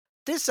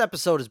This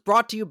episode is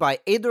brought to you by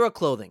Aethera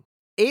Clothing.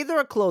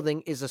 Aethera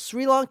Clothing is a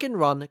Sri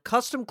Lankan-run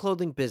custom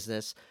clothing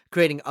business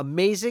creating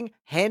amazing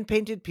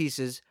hand-painted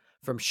pieces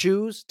from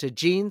shoes to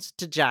jeans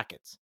to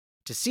jackets.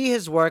 To see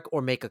his work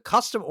or make a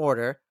custom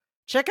order,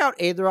 check out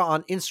Aethera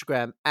on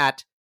Instagram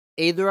at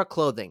Aethera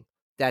Clothing.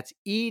 That's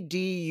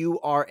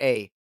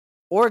EDURA.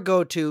 Or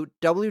go to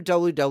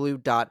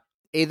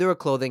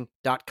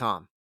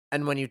www.aetheraclothing.com.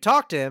 And when you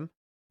talk to him,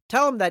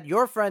 tell him that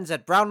your friends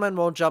at Brown Men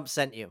Won't Jump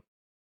sent you.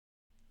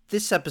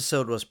 This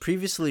episode was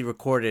previously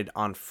recorded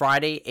on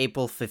Friday,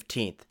 April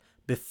 15th,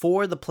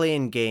 before the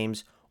play-in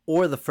games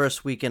or the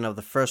first weekend of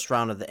the first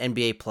round of the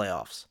NBA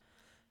playoffs.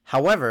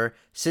 However,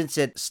 since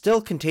it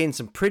still contains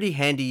some pretty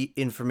handy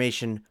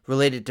information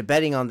related to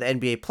betting on the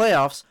NBA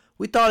playoffs,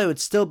 we thought it would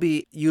still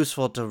be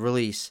useful to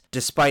release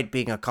despite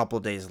being a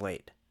couple days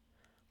late.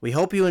 We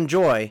hope you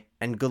enjoy,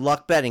 and good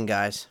luck betting,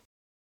 guys.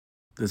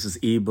 This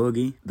is E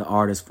Boogie, the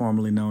artist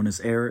formerly known as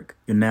Eric.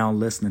 You're now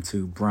listening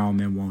to Brown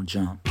Men Won't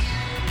Jump.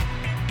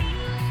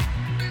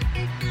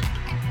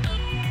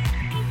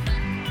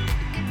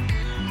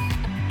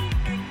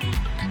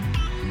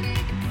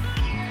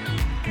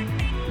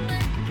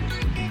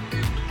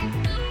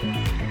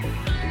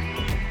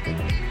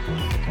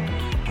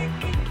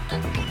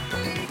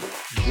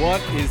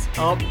 What is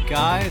up,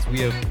 guys? We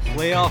have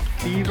playoff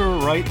fever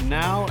right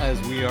now as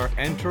we are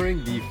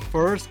entering the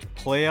first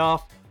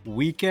playoff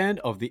weekend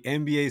of the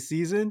NBA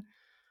season.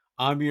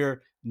 I'm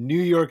your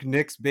New York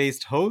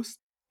Knicks-based host,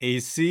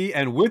 AC,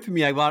 and with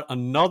me I got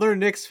another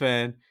Knicks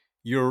fan,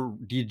 your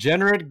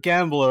degenerate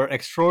gambler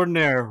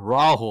extraordinaire,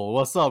 Rahul.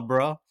 What's up,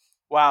 bro?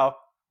 Wow,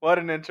 what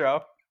an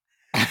intro.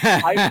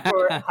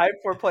 hype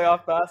for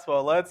playoff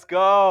basketball. Let's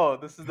go.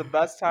 This is the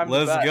best time to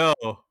bet. Let's go.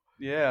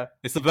 Yeah.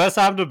 It's the best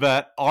time to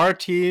bet. Our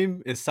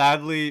team is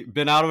sadly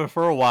been out of it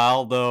for a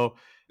while, though.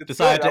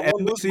 Decided to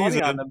end the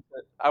season.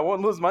 I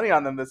won't lose money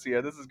on them this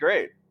year. This is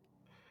great.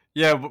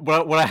 Yeah,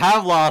 but what I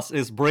have lost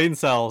is brain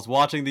cells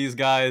watching these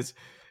guys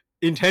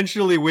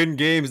intentionally win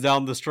games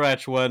down the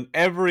stretch when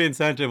every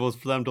incentive was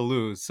for them to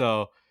lose.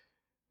 So,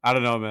 I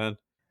don't know, man.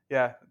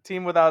 Yeah,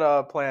 team without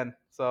a plan.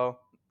 So,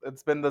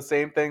 it's been the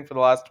same thing for the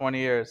last 20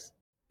 years.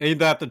 Ain't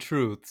that the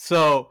truth?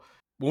 So,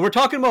 when we're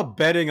talking about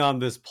betting on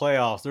this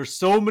playoffs, there's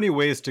so many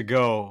ways to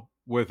go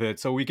with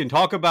it. So we can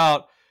talk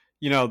about,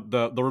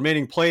 the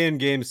remaining play-in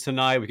games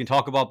tonight. We can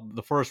talk about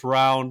the first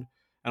round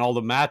and all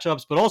the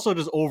matchups, but also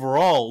just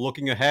overall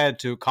looking ahead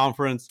to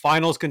conference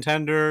finals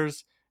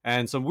contenders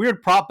and some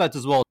weird prop bets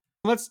as well.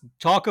 Let's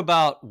talk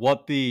about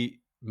what the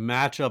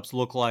matchups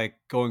look like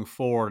going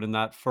forward in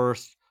that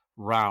first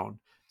round.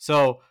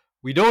 So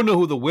we don't know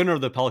who the winner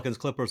of the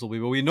Pelicans-Clippers will be,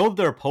 but we know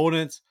their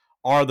opponents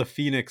are the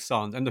Phoenix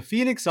Suns. And the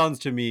Phoenix Suns,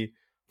 to me,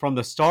 from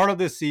the start of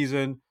this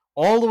season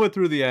all the way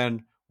through the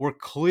end, were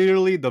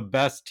clearly the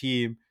best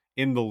team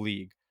in the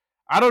league.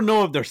 I don't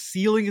know if their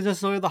ceiling is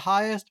necessarily the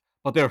highest,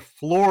 but their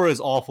floor is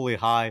awfully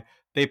high.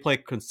 They play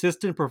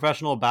consistent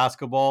professional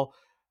basketball.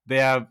 They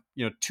have,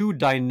 two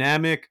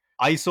dynamic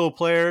ISO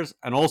players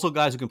and also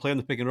guys who can play in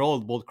the pick and roll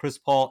with both Chris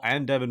Paul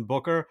and Devin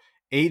Booker.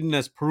 Ayton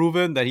has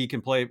proven that he can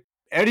play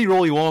any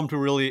role you want him to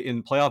really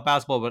in playoff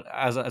basketball, but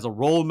as a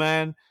role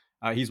man,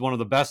 he's one of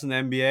the best in the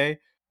NBA.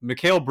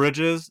 Mikal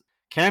Bridges,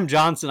 Cam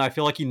Johnson, I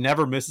feel like he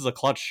never misses a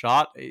clutch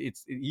shot.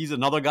 He's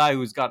another guy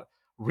who's got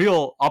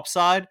real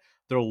upside.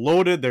 They're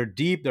loaded, they're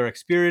deep, they're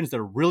experienced,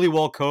 they're really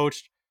well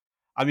coached.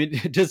 I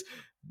mean, does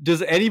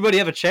anybody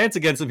have a chance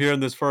against him here in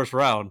this first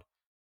round?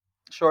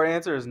 Short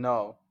answer is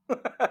no.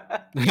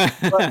 but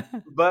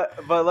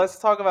let's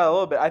talk about it a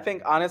little bit. I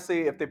think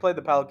honestly, if they played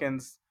the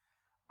Pelicans,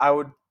 I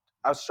would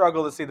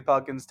struggle to see the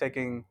Pelicans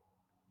taking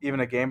even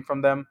a game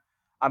from them.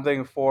 I'm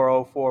thinking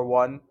 4-0,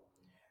 4-1.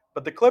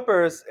 But the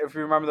Clippers, if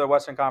you remember their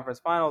Western Conference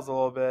Finals a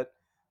little bit,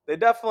 they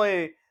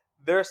definitely,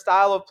 their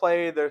style of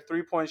play, their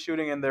three-point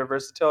shooting, and their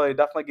versatility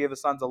definitely gave the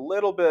Suns a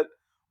little bit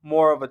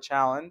more of a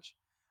challenge.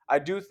 I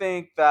do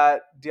think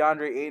that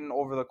DeAndre Ayton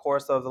over the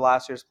course of the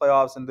last year's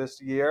playoffs and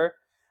this year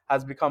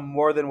has become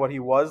more than what he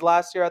was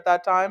last year at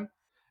that time.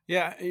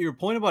 Yeah, your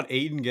point about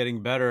Ayton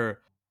getting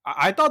better,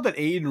 I thought that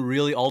Ayton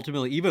really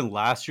ultimately, even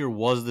last year,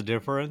 was the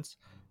difference.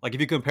 Like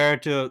if you compare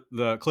it to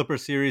the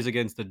Clippers series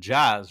against the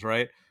Jazz,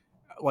 right?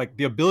 Like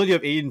the ability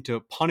of Ayton to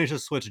punish a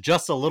switch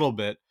just a little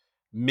bit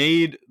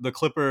made the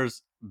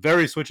Clippers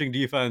very switching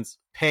defense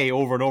pay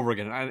over and over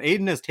again. And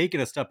Ayton has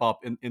taken a step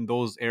up in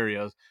those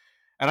areas.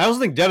 And I also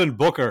think Devin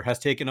Booker has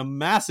taken a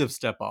massive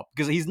step up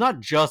because he's not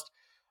just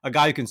a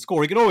guy who can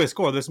score. He can always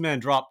score. This man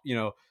dropped,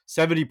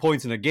 70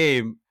 points in a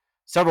game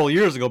several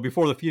years ago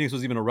before the Phoenix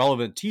was even a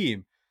relevant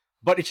team.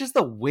 But it's just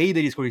the way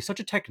that he scores. He's such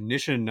a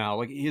technician now.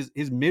 Like his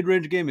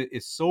mid-range game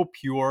is so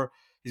pure.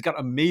 He's got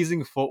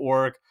amazing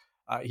footwork.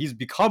 He's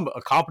become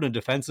a competent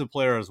defensive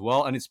player as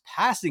well, and his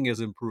passing has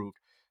improved.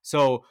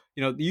 So,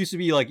 it used to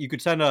be like you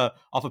could send off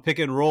a pick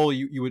and roll,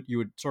 you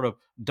would sort of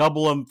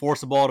double him,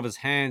 force the ball out of his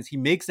hands. He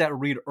makes that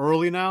read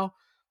early now,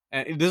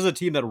 and this is a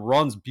team that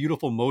runs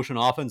beautiful motion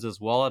offense as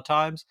well at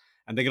times,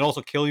 and they can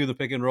also kill you in the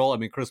pick and roll. I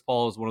mean, Chris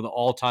Paul is one of the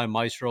all-time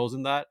maestros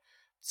in that.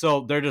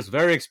 So they're just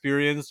very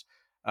experienced.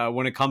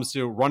 when it comes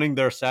to running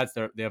their sets.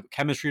 They have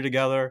chemistry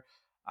together.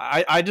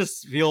 I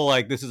just feel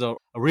like this is a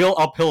real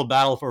uphill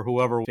battle for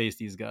whoever face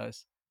these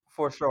guys.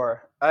 For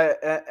sure.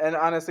 And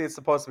honestly, it's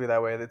supposed to be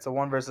that way. It's a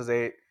 1 versus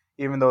 8.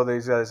 Even though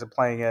these guys are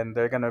playing in,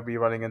 they're going to be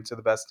running into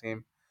the best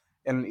team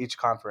in each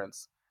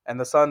conference. And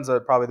the Suns are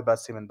probably the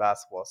best team in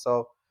basketball.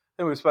 So I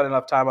think we've spent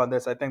enough time on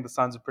this. I think the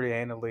Suns are pretty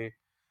handily,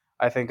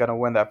 I think, going to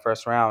win that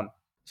first round.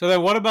 So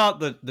then what about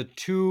the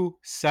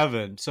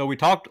 2-7? So we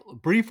talked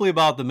briefly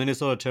about the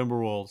Minnesota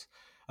Timberwolves,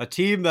 a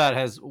team that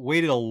has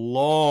waited a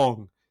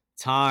long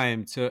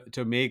time to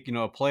make, a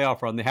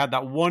playoff run. They had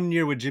that 1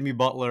 year with Jimmy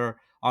Butler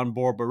on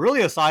board, but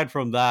really aside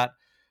from that,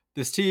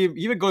 this team,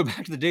 even going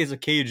back to the days of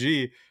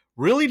KG,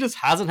 really just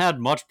hasn't had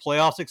much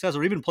playoff success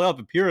or even playoff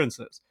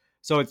appearances.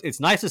 So it's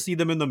nice to see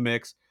them in the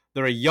mix.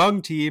 They're a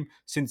young team.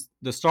 Since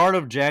the start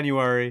of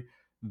January,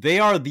 they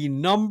are the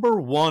number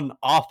one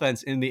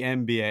offense in the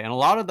NBA. And a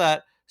lot of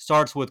that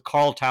starts with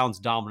Karl Towns'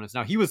 dominance.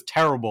 Now, he was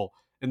terrible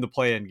in the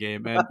play-in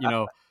game. And,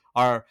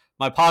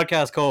 my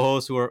podcast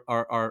co-hosts who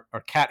are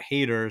cat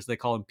haters, they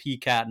call him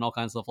P-Cat and all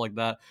kinds of stuff like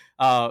that,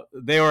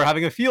 they were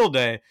having a field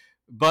day.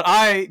 But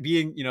I,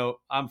 being,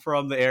 I'm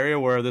from the area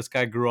where this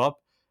guy grew up,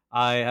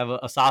 I have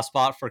a soft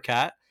spot for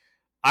Cat.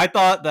 I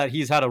thought that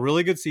he's had a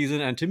really good season,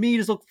 and to me, he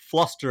just looked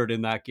flustered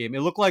in that game.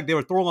 It looked like they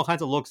were throwing all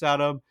kinds of looks at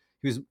him.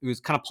 He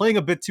was kind of playing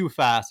a bit too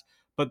fast.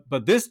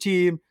 But this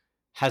team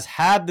has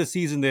had the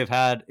season they've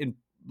had in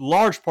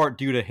large part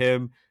due to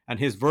him and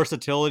his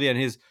versatility and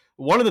his.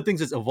 One of the things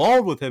that's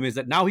evolved with him is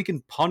that now he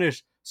can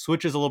punish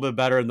switches a little bit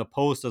better in the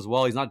post as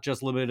well. He's not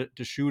just limited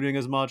to shooting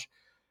as much.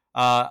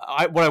 What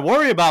I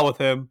worry about with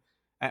him,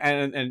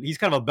 and he's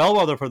kind of a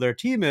bellwether for their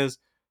team, is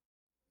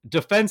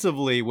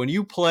defensively when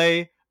you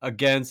play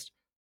against.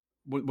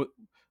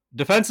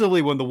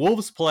 Defensively, when the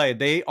Wolves play,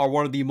 they are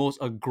one of the most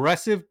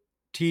aggressive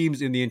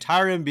teams in the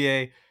entire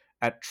NBA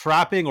at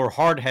trapping or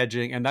hard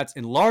hedging, and that's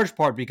in large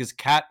part because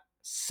Cat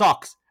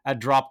sucks at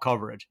drop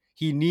coverage.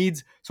 He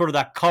needs sort of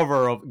that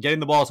cover of getting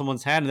the ball in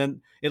someone's hand, and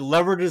then it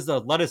leverages the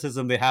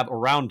athleticism they have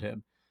around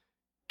him.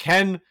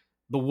 Can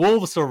the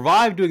Wolves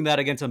survive doing that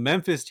against a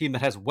Memphis team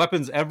that has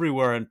weapons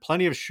everywhere and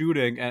plenty of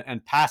shooting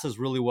and passes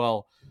really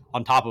well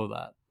on top of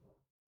that?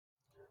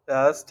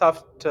 That's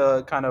tough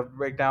to kind of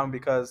break down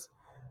because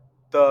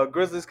the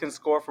Grizzlies can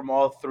score from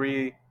all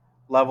three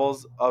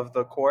levels of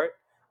the court.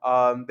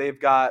 They've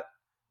got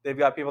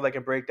people that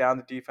can break down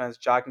the defense.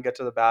 Ja can get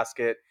to the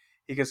basket.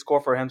 He can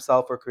score for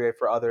himself or create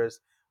for others.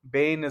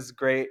 Bane is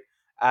great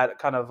at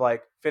kind of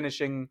like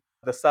finishing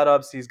the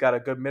setups. He's got a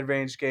good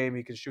mid-range game.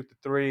 He can shoot the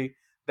three.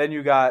 Then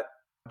you got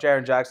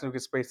Jaren Jackson who can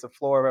space the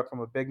floor from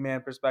a big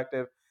man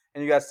perspective,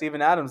 and you got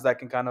Steven Adams that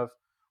can kind of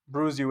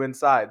bruise you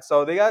inside.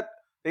 So they got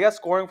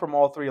scoring from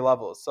all three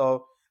levels.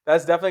 So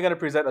that's definitely going to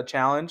present a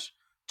challenge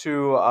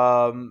to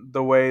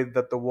the way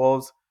that the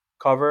Wolves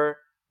cover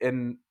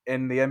in the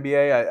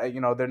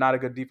NBA. They're not a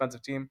good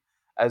defensive team,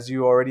 as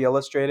you already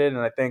illustrated,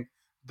 and I think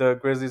the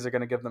Grizzlies are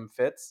going to give them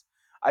fits.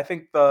 I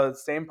think the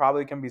same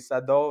probably can be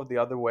said, though, the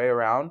other way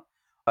around.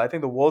 I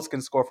think the Wolves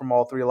can score from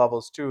all three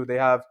levels, too. They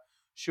have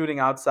shooting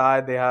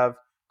outside. They have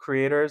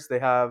creators. They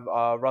have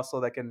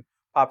Russell that can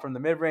pop from the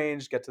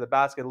mid-range, get to the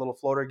basket, a little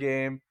floater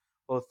game,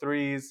 little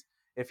threes.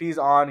 If he's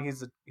on,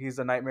 he's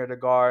a nightmare to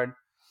guard.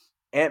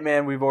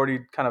 Ant-Man, we've already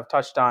kind of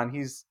touched on.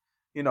 He's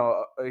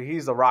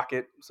a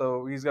rocket,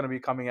 so he's going to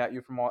be coming at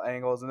you from all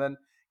angles. And then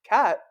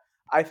Cat,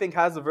 I think,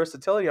 has the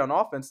versatility on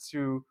offense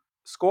to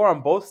score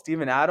on both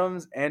Steven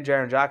Adams and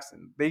Jaren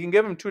Jackson. They can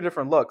give him two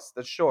different looks,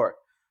 that's sure.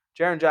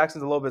 Jaren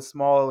Jackson's a little bit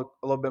small,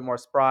 a little bit more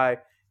spry,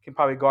 can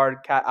probably guard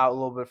Cat out a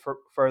little bit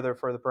further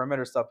for the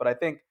perimeter stuff. But I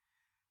think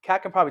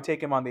Cat can probably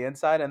take him on the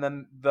inside. And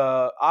then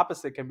the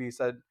opposite can be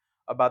said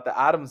about the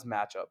Adams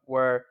matchup,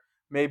 where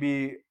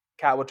maybe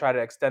Cat will try to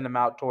extend him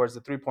out towards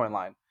the three-point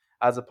line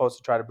as opposed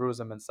to try to bruise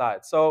him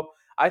inside. So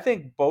I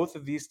think both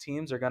of these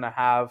teams are going to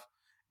have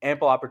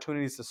ample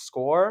opportunities to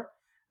score.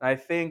 And I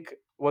think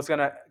what's going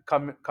to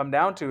come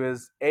down to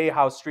is, A,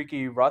 how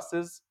streaky Russ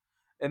is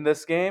in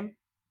this game,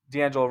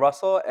 D'Angelo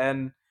Russell,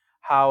 and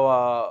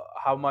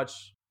how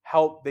much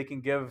help they can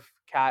give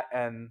Cat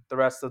and the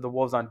rest of the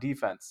Wolves on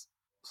defense.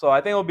 So I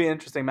think it'll be an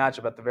interesting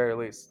matchup at the very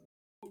least.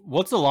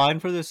 What's the line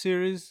for this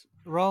series,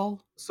 Raul?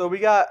 So we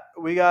got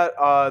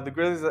the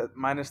Grizzlies at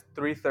minus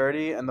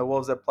 330 and the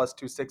Wolves at plus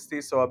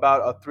 260. So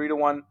about a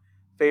 3-1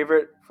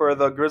 favorite for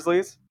the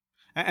Grizzlies.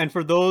 And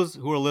for those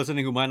who are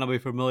listening who might not be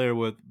familiar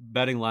with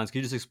betting lines, can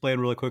you just explain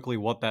really quickly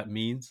what that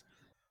means?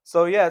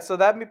 So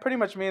that pretty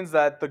much means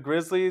that the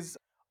Grizzlies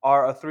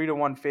are a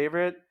 3-1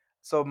 favorite.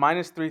 So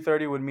minus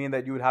 330 would mean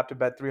that you would have to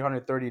bet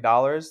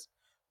 $330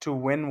 to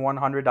win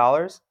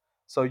 $100.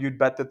 So you'd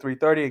bet the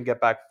 330 and get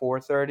back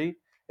 430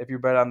 if you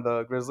bet on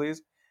the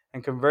Grizzlies.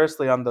 And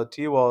conversely, on the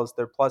T-Wolves,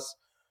 they're plus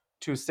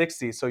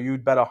 260. So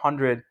you'd bet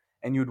 100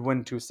 and you'd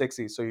win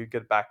 260. So you'd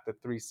get back the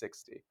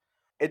 360.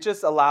 It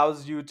just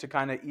allows you to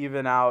kind of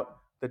even out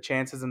the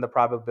chances and the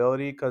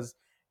probability, because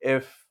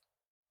if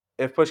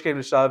push came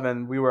to shove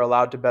and we were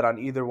allowed to bet on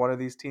either one of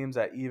these teams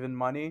at even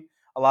money,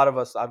 a lot of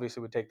us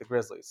obviously would take the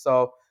Grizzlies.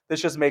 So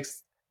this just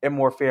makes it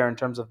more fair in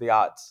terms of the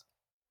odds.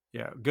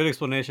 Yeah, good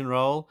explanation,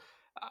 Raul.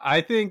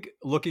 I think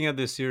looking at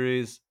this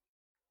series,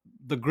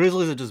 the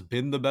Grizzlies have just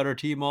been the better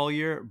team all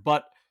year,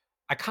 but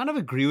I kind of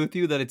agree with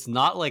you that it's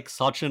not like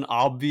such an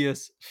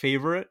obvious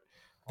favorite.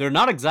 They're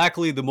not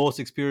exactly the most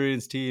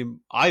experienced team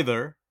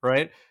either,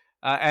 right?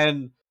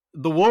 And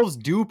the Wolves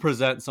do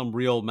present some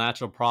real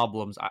matchup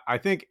problems. I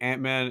think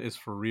Ant-Man is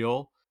for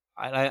real.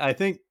 I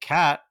think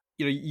Cat,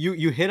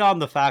 you hit on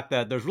the fact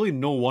that there's really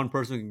no one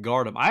person who can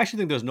guard him. I actually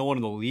think there's no one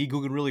in the league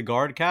who can really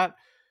guard Cat.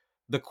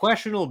 The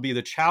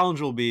challenge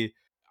will be,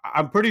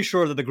 I'm pretty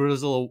sure that the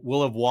Grizzlies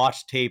will have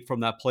watched tape from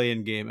that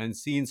play-in game and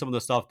seen some of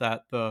the stuff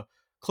that the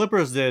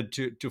Clippers did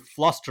to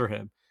fluster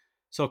him.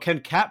 So can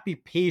Cat be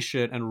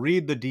patient and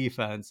read the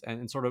defense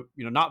and sort of,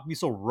 not be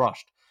so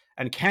rushed?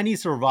 And can he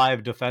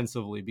survive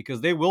defensively? Because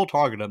they will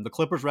target him. The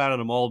Clippers ran at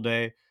him all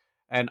day.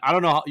 And I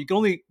don't know how you can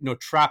only,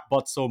 trap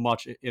butts so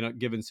much in a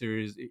given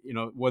series.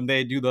 When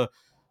they do the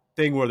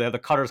thing where they have the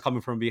cutters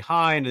coming from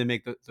behind and they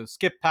make the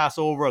skip pass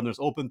over and there's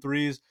open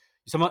threes.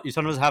 You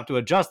sometimes have to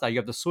adjust that. You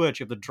have to switch,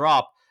 you have to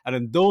drop. And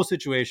in those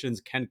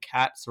situations, can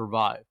Cat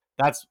survive?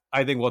 That's,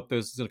 I think, what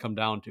this is going to come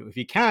down to. If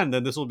he can,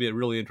 then this will be a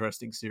really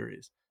interesting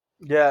series.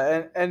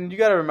 Yeah, and you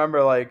got to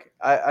remember, like,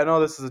 I know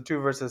this is a 2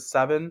 versus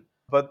 7,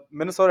 but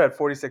Minnesota had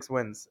 46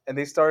 wins, and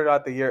they started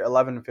out the year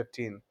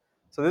 11-15.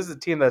 So this is a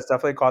team that's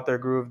definitely caught their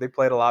groove. They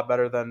played a lot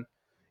better than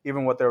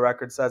even what their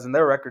record says, and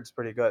their record's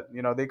pretty good.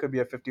 They could be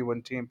a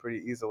 50-win team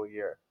pretty easily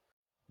here.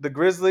 The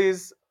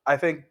Grizzlies, I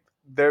think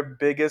their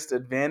biggest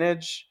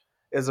advantage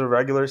is a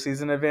regular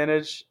season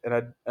advantage, and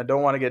I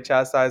don't want to get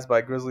chastised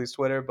by Grizzlies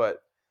Twitter, but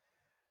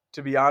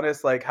to be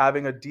honest, like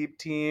having a deep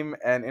team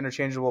and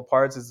interchangeable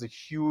parts is a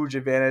huge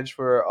advantage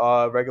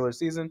for regular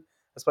season,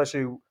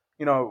 especially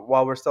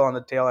while we're still on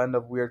the tail end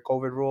of weird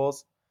COVID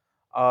rules.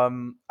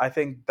 I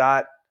think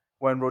that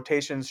when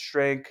rotations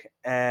shrink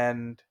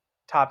and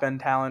top end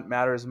talent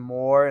matters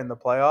more in the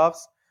playoffs,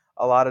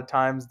 a lot of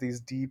times these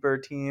deeper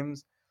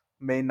teams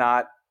may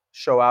not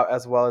show out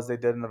as well as they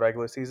did in the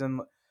regular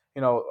season.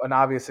 An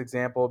obvious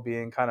example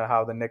being kind of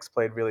how the Knicks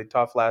played really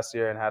tough last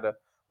year and had a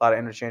lot of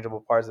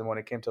interchangeable parts. And when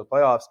it came to the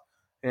playoffs,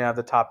 have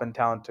the top end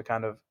talent to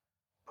kind of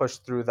push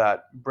through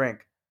that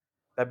brink.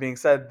 That being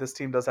said, this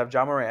team does have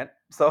Ja Morant,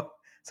 so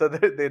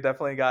they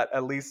definitely got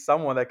at least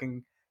someone that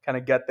can kind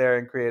of get there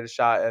and create a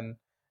shot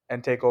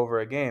and take over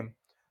a game.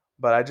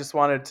 But I just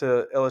wanted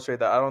to illustrate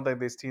that I don't think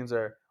these teams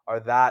are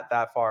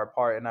that far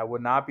apart, and I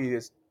would not be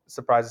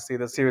surprised to see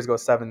this series go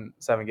seven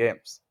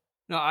games.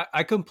 No,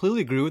 I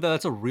completely agree with that.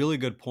 That's a really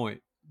good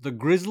point. The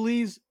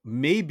Grizzlies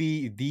may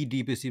be the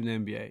deepest team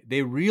in the NBA.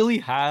 They really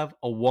have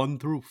a 1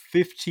 through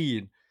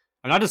 15,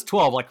 or not just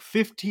 12, like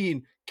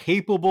 15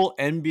 capable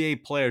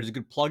NBA players who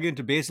could plug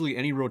into basically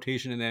any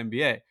rotation in the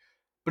NBA.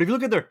 But if you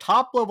look at their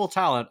top level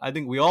talent, I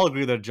think we all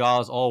agree that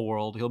Ja's all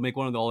world. He'll make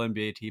one of the all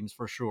NBA teams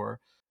for sure.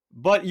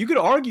 But you could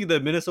argue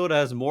that Minnesota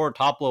has more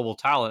top level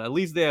talent. At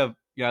least they have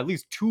at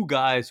least two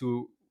guys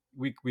who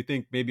we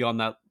think maybe on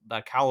that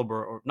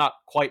caliber, or not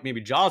quite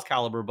maybe Ja's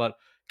caliber, but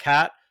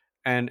Cat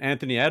and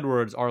Anthony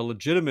Edwards are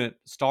legitimate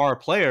star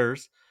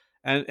players.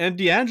 And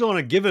D'Angelo on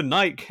a given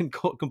night can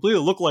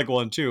completely look like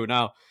one too.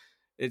 Now,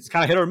 it's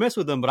kind of hit or miss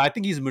with him, but I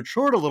think he's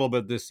matured a little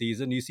bit this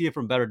season. You see it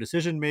from better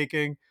decision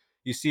making.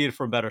 You see it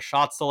from better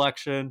shot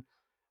selection.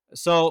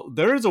 So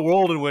there is a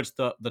world in which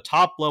the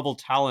top level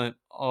talent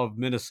of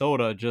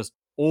Minnesota just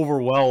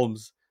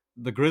overwhelms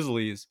the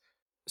Grizzlies.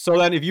 So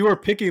then if you were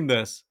picking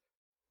this,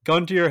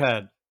 gun to your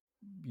head,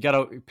 you got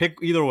to pick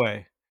either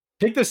way.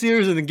 Pick the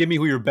series and then give me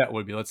who your bet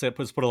would be. Let's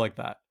put it like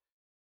that.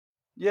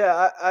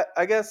 Yeah,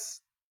 I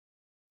guess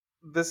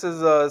this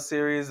is a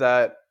series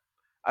that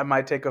I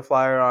might take a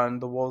flyer on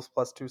the Wolves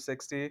plus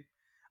 260.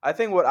 I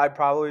think what I'd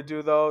probably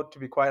do, though, to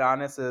be quite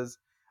honest, is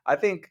I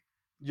think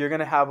you're going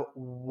to have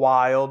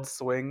wild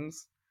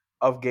swings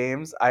of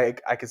games. I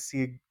could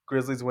see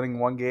Grizzlies winning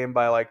one game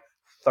by like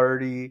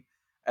 30,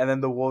 and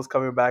then the Wolves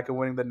coming back and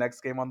winning the next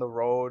game on the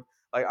road.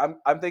 Like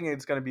I'm thinking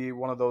it's going to be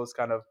one of those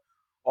kind of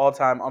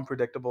all-time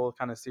unpredictable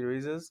kind of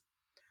series.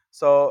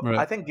 So I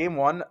Right. think game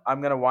one,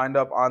 I'm going to wind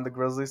up on the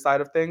Grizzlies side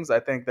of things.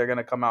 I think they're going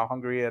to come out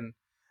hungry, and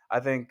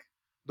I think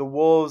the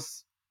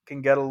Wolves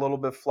can get a little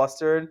bit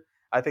flustered.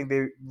 I think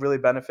they really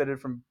benefited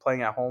from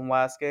playing at home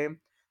last game.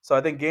 So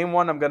I think game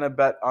one, I'm going to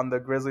bet on the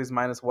Grizzlies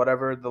minus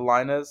whatever the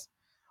line is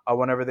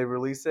whenever they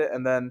release it.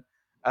 And then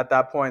at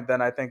that point,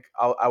 then I think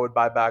I would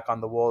buy back on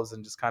the Wolves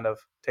and just kind of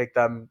take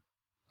them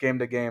game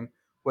to game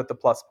with the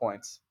plus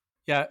points.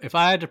 Yeah, if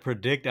I had to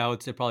predict, I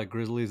would say probably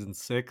Grizzlies in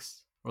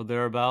 6 or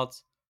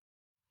thereabouts,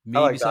 I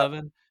maybe like that.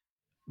 7.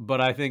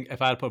 But I think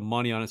if I had to put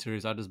money on a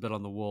series, I'd just bet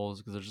on the Wolves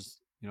because there's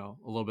just a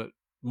little bit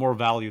more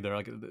value there.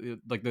 Like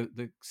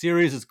the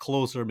series is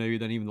closer maybe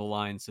than even the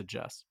line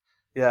suggests,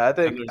 Yeah, I and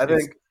think I it's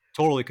think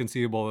totally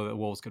conceivable that the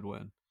Wolves could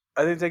win.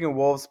 I think taking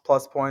Wolves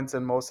plus points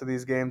in most of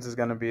these games is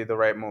going to be the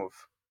right move.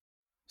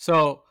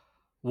 So,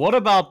 what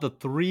about the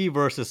 3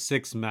 versus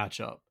 6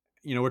 matchup?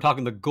 We're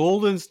talking the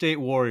Golden State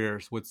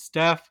Warriors with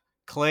Steph,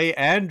 Clay,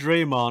 and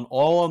Draymond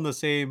all on the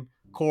same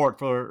court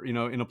for, in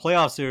a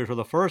playoff series for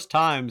the first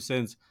time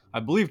since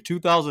I believe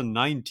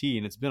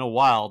 2019. It's been a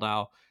while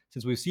now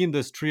since we've seen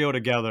this trio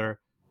together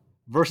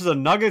versus a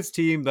Nuggets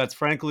team that's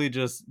frankly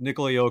just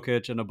Nikola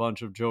Jokic and a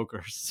bunch of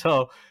jokers.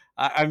 So,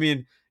 I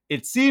mean,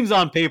 it seems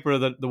on paper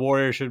that the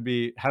Warriors should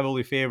be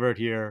heavily favored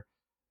here,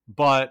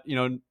 but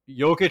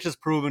Jokic has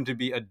proven to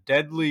be a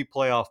deadly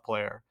playoff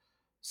player.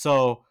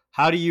 So,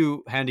 how do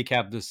you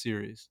handicap this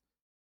series?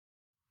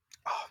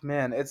 Oh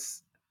man,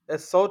 it's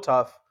so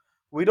tough.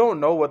 We don't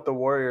know what the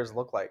Warriors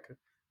look like.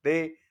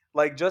 They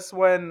like just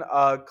when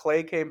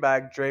Clay came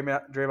back,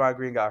 Draymond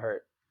Green got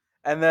hurt,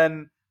 and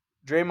then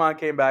Draymond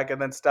came back,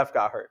 and then Steph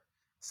got hurt.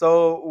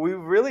 So we've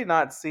really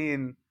not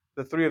seen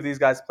the three of these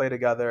guys play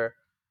together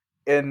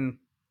in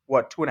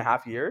what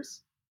 2.5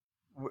 years.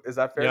 Is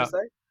that fair to Yeah.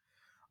 say?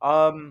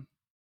 Um,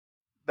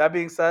 that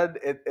being said,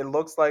 it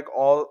looks like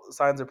all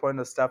signs are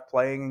pointing to Steph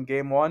playing in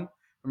game one.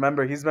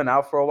 Remember, he's been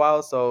out for a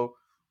while, so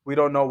we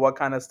don't know what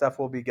kind of Steph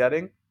we'll be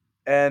getting.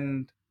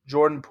 And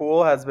Jordan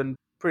Poole has been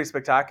pretty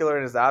spectacular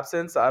in his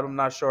absence. I'm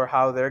not sure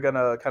how they're going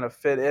to kind of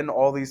fit in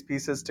all these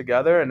pieces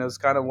together. And it was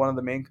kind of one of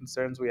the main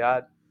concerns we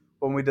had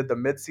when we did the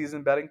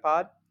midseason betting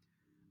pod. Yeah.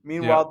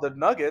 Meanwhile, the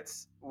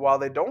Nuggets, while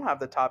they don't have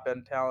the top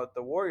end talent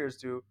the Warriors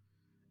do,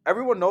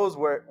 everyone knows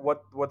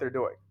what they're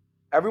doing.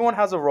 Everyone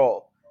has a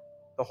role.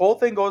 The whole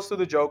thing goes through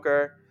the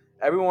Joker.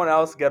 Everyone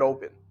else get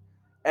open.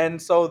 And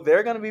so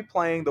they're going to be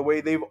playing the way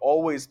they've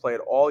always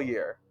played all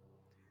year.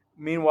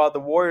 Meanwhile, the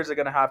Warriors are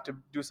going to have to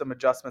do some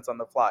adjustments on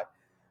the fly.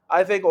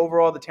 I think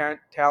overall the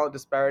talent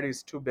disparity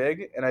is too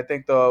big, and I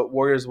think the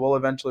Warriors will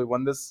eventually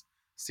win this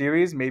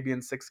series, maybe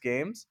in 6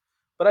 games.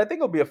 But I think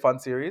it'll be a fun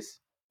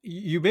series.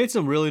 You made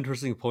some really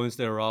interesting points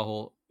there,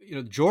 Rahul.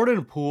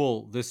 Jordan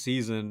Poole this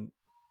season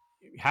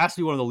has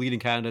to be one of the leading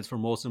candidates for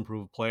most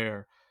improved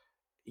player.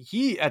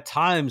 He at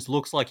times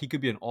looks like he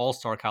could be an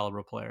all-star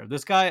caliber player.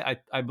 This guy,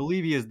 I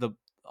believe he is the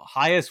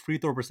highest free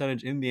throw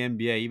percentage in the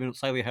NBA, even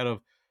slightly ahead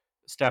of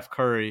Steph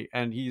Curry,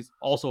 and he's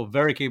also a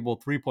very capable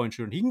three-point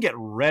shooter. He can get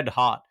red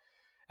hot.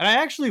 And I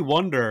actually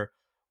wonder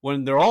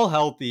when they're all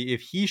healthy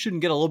if he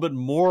shouldn't get a little bit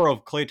more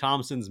of Klay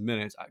Thompson's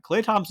minutes.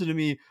 Klay Thompson to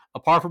me,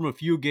 apart from a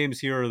few games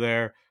here or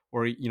there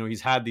where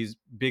he's had these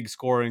big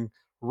scoring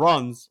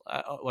runs,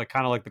 like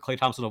kind of like the Klay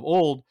Thompson of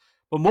old,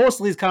 but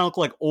mostly he's kind of look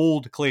like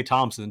old Klay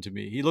Thompson to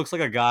me. He looks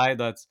like a guy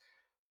that's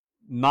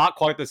not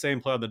quite the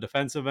same player on the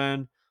defensive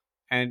end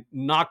and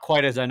not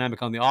quite as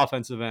dynamic on the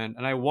offensive end.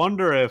 And I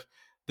wonder if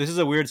this is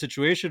a weird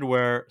situation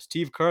where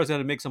Steve Kerr has got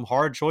to make some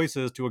hard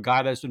choices to a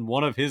guy that's been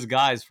one of his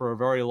guys for a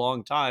very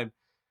long time.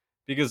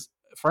 Because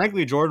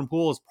frankly, Jordan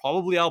Poole has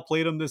probably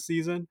outplayed him this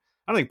season.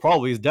 I don't think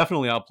probably, he's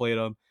definitely outplayed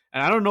him.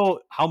 And I don't know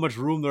how much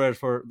room there is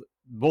for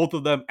both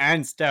of them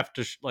and Steph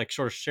to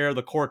sort of share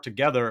the court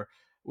together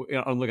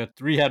on like a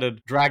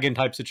three-headed dragon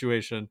type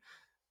situation.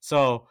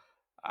 So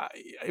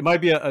it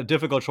might be a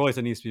difficult choice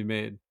that needs to be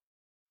made.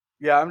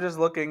 Yeah, I'm just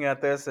looking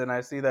at this and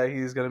I see that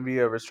he's going to be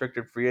a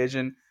restricted free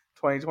agent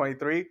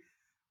 2023.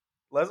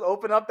 Let's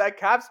open up that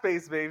cap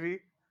space, baby.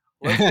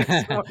 Let's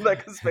get someone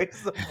that can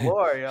space the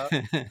floor, yeah. All You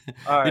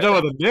right. talking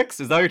about the Knicks?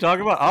 Is that what you're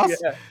talking about? Us?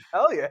 Yeah,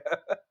 hell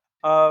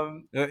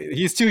yeah.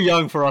 He's too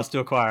young for us to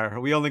acquire.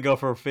 We only go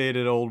for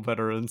faded old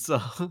veterans. So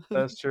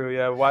That's true.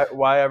 Yeah.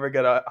 Why ever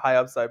get a high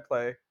upside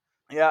play?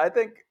 Yeah, I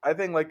think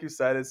like you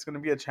said, it's going to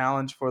be a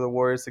challenge for the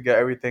Warriors to get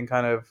everything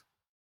kind of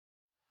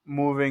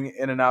moving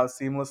in and out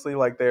seamlessly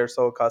like they are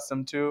so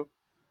accustomed to.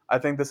 I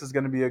think this is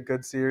going to be a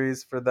good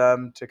series for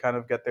them to kind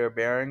of get their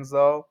bearings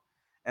though.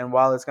 And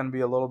while it's going to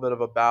be a little bit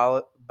of a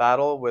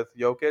battle with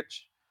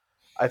Jokic,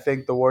 I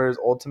think the Warriors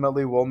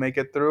ultimately will make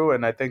it through,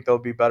 and I think they'll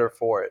be better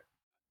for it.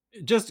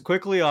 just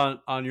quickly on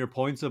your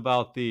points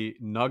about the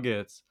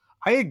Nuggets,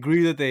 I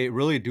agree that they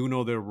really do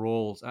know their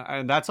roles,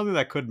 and that's something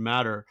that could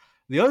matter.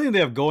 The other thing they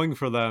have going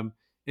for them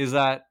is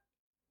that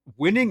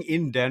winning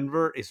in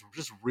Denver is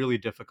just really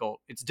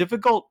difficult. It's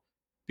difficult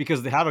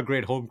because they have a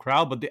great home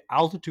crowd, but the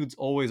altitude's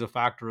always a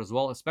factor as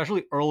well,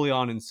 especially early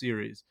on in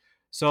series.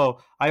 So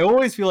I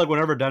always feel like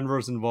whenever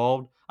Denver's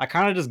involved, I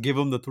kind of just give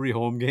them the 3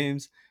 home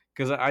games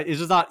because it's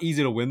just not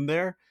easy to win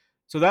there.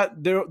 So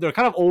that they're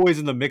kind of always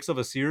in the mix of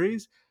a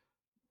series.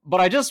 But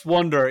I just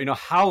wonder,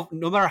 how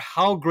no matter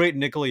how great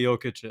Nikola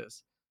Jokic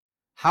is,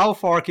 how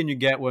far can you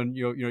get when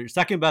your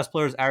second best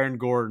player is Aaron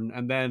Gordon,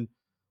 and then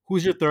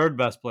who's your third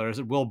best player? Is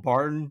it Will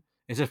Barton?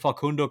 Is it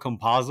Facundo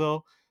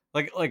Campazzo?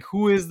 Like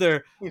who is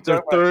their You their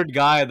talk about third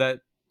guy that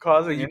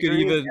causing you could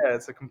injuries? even? Yeah,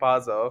 it's a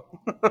Compazzo.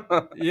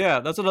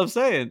 Yeah, that's what I'm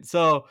saying.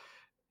 So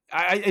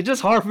it's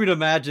just hard for me to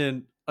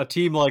imagine a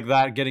team like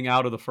that getting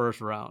out of the first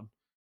round.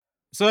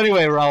 So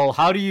anyway, Raul,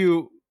 how do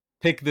you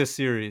pick this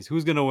series?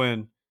 Who's gonna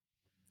win,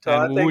 So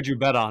and I who think would you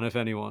bet on, if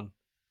anyone?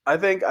 I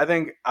think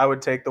I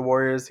would take the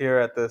Warriors here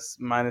at this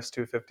minus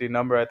 250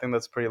 number. I think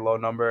that's a pretty low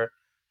number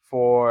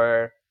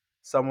for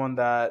someone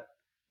that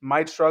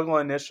might struggle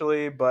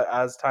initially, but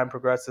as time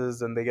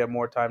progresses and they get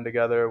more time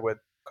together with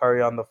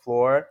Curry on the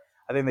floor,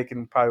 I think they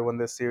can probably win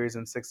this series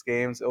in 6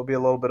 games. It'll be a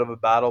little bit of a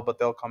battle, but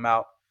they'll come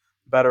out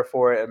better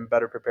for it and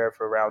better prepared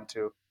for round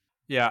two.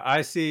 Yeah,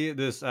 I see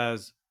this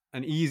as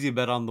an easy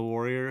bet on the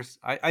Warriors.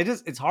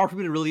 It's hard for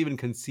me to really even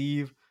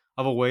conceive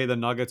of a way the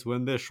Nuggets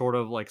win this, short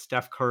of like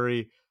Steph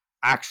Curry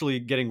actually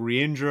getting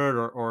re-injured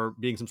or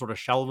being some sort of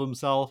shell of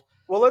himself.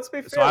 Well, let's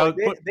be So fair. I Like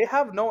would put they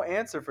have no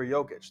answer for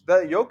Jokic.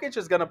 The Jokic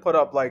is gonna put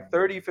up like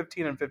 30,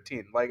 15, and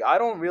 15. Like I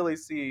don't really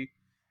see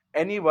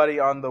anybody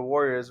on the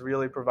Warriors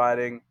really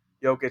providing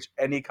Jokic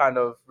any kind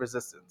of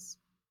resistance.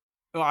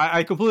 no,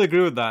 I completely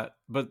agree with that,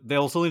 but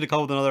they'll still need to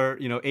come with another,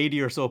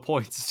 80 or so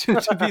points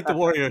to beat the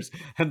Warriors,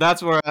 and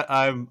that's where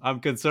I'm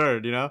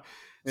concerned,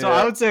 So I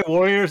Yeah, would say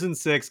Warriors in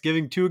 6,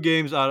 giving 2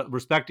 games out of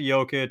respect to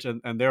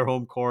Jokic and their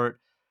home court,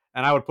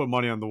 and I would put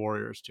money on the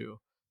Warriors too.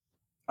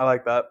 I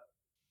like that.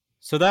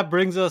 So that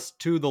brings us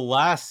to the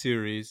last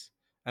series,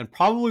 and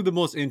probably the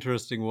most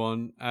interesting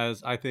one,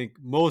 as I think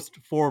most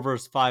 4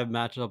 versus 5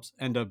 matchups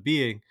end up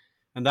being,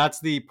 and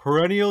that's the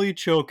perennially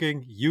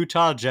choking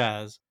Utah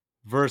Jazz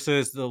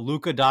versus the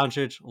Luka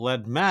Doncic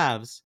led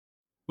Mavs,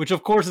 which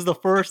of course is the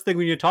first thing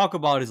we need to talk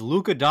about is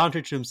Luka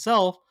Doncic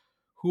himself,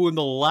 who in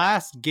the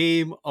last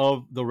game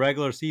of the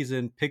regular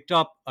season picked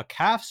up a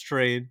calf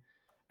strain,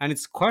 and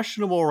it's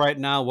questionable right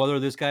now whether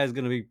this guy is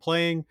going to be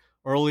playing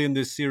early in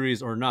this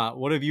series or not.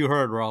 What have you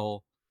heard,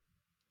 Rahul?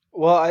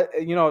 Well,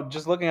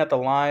 just looking at the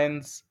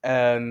lines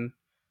and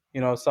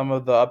some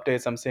of the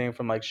updates I'm seeing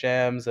from like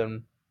Shams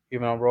and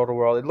even on Roto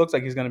World, it looks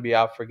like he's going to be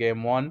out for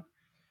Game 1.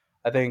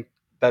 I think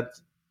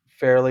that's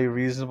fairly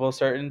reasonable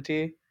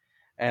certainty,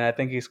 and I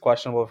think he's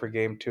questionable for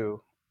Game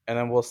 2. And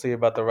then we'll see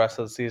about the rest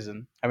of the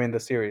season. I mean, the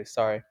series.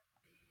 Sorry.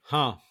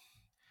 Huh.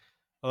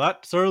 Well,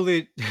 that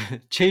certainly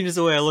changes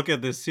the way I look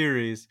at this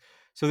series.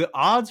 So the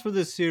odds for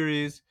this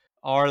series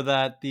are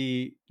that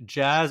the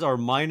Jazz are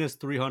minus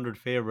 300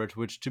 favorites,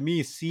 which to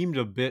me seemed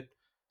a bit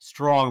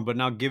strong. But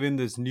now, given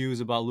this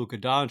news about Luka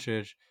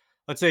Doncic,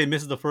 let's say he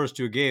misses the first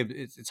 2 games,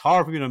 it's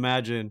hard for me to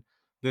imagine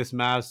this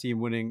Mavs team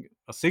winning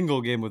a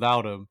single game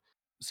without him.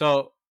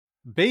 So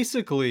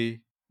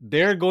basically,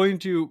 they're going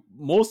to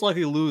most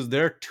likely lose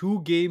their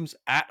 2 games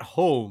at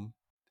home,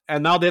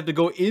 and now they have to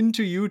go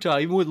into Utah,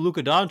 even with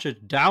Luka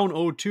Doncic down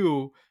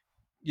 0-2.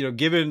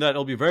 Given that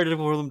it'll be very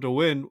difficult for them to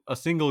win a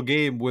single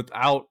game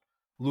without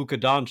Luka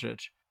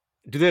Doncic.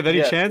 Do they have any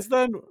Yeah. chance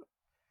then?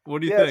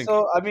 What do you Yeah, think?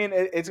 so I mean,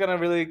 it's gonna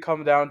really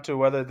come down to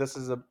whether this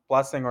is a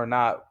blessing or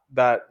not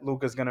that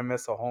Luka's gonna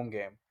miss a home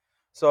game.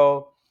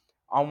 So,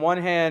 on one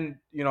hand,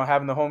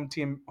 having the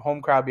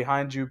home crowd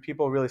behind you,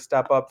 people really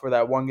step up for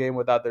that one game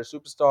without their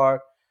superstar.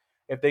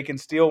 If they can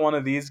steal one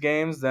of these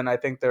games, then I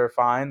think they're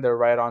fine. They're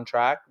right on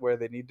track where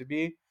they need to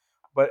be.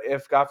 But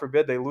if God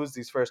forbid they lose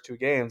these first 2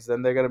 games,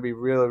 then they're gonna be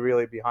really,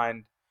 really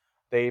behind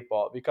the 8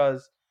 ball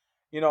because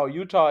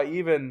Utah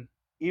even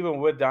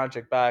with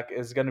Doncic back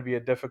is going to be a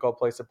difficult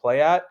place to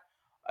play at,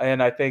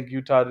 and I think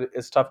Utah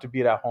is tough to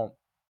beat at home.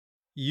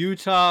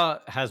 Utah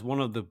has one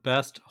of the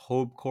best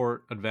home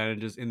court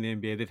advantages in the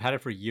NBA. They've had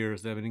it for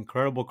years. They have an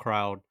incredible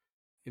crowd.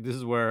 This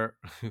is where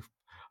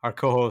our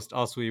co-host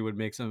Aswi would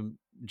make some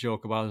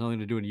joke about there's nothing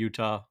to do in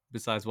Utah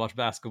besides watch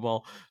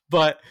basketball.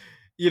 But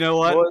you know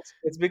what? Well,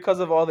 it's because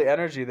of all the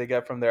energy they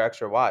get from their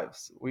extra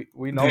wives.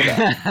 We know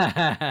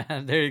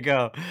that. There you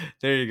go.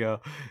 There you go.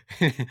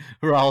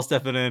 We're all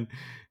stepping in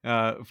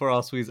for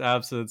Aswi's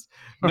absence.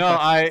 No,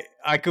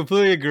 I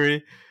completely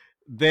agree.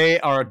 They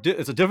are.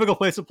 It's a difficult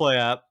place to play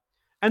at,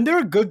 and they're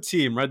a good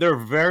team, right? They're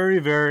a very,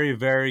 very,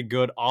 very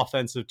good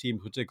offensive team,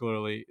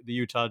 particularly the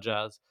Utah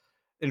Jazz.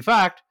 In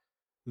fact,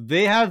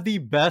 they have the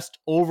best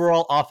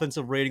overall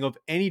offensive rating of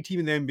any team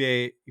in the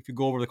NBA if you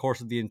go over the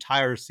course of the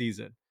entire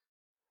season.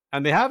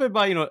 And they have it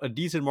by, a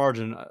decent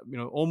margin,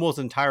 almost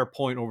entire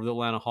point over the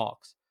Atlanta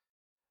Hawks.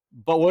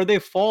 But where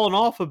they've fallen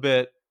off a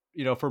bit,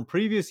 from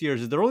previous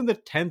years is they're only the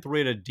 10th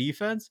rated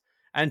defense.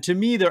 And to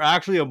me, they're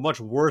actually a much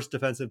worse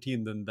defensive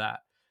team than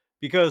that.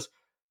 Because,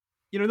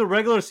 in the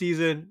regular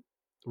season,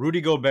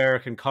 Rudy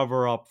Gobert can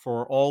cover up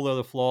for all the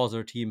other flaws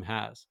their team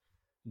has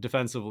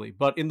defensively.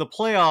 But in the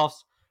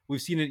playoffs, we've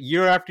seen it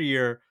year after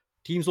year.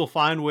 Teams will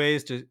find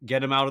ways to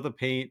get him out of the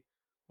paint,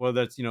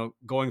 whether it's,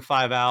 going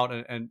 5 out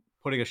and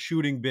putting a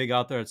shooting big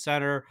out there at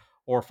center,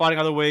 or finding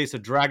other ways to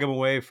drag him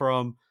away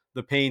from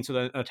the paint so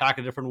that attack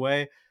a different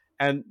way.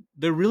 And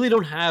they really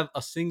don't have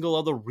a single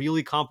other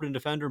really competent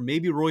defender.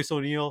 Maybe Royce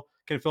O'Neal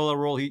can fill that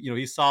role.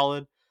 He's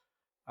solid.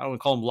 I don't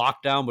want to call him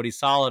lockdown, but he's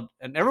solid.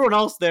 And everyone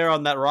else there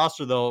on that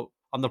roster, though,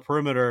 on the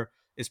perimeter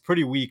is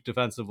pretty weak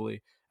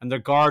defensively. And their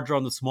guards are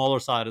on the smaller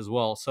side as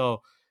well.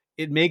 So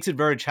it makes it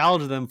very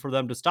challenging for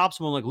them to stop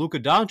someone like Luka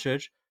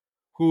Doncic,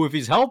 who, if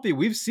he's healthy,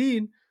 we've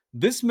seen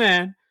this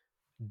man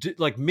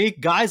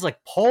make guys like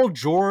Paul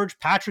George,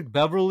 Patrick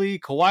Beverly,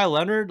 Kawhi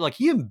Leonard, like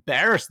he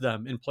embarrassed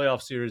them in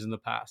playoff series in the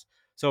past.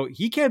 So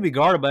he can't be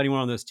guarded by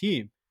anyone on this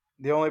team.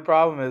 The only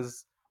problem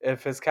is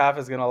if his calf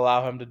is going to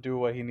allow him to do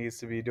what he needs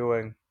to be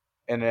doing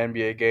in an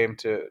NBA game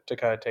to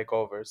kind of take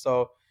over.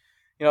 So,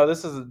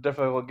 this is a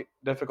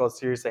difficult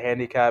series to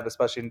handicap,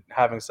 especially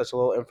having such a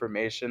little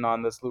information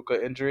on this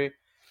Luka injury.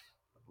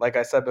 Like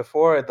I said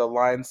before, the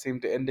lines seem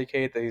to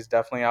indicate that he's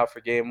definitely out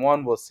for Game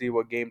 1. We'll see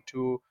what Game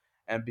 2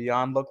 and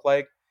beyond look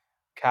like.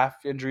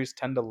 Calf injuries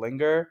tend to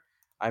linger.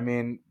 I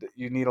mean,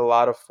 you need a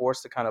lot of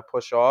force to kind of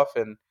push off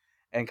and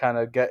kind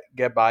of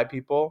get by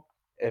people.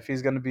 If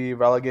he's going to be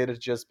relegated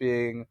to just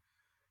being,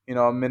 a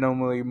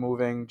minimally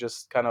moving,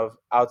 just kind of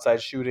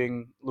outside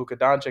shooting Luka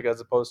Doncic, as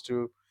opposed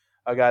to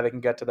a guy that can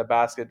get to the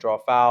basket, draw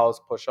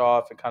fouls, push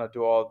off, and kind of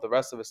do all the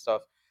rest of his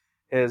stuff.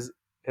 His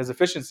his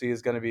efficiency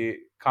is going to be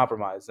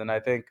compromised, and I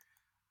think,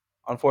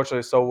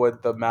 unfortunately, so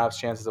would the Mavs'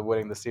 chances of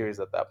winning the series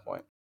at that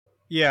point.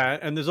 Yeah,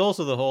 and there's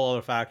also the whole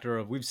other factor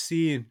of we've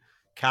seen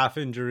calf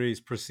injuries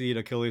precede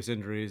Achilles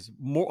injuries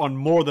on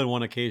more than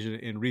one occasion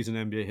in recent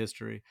NBA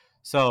history.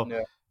 So,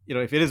 Yeah,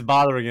 if it is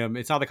bothering him,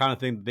 it's not the kind of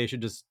thing that they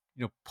should just,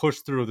 push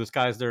through. This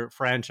guy's their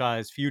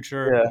franchise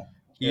future. yeah,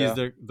 He's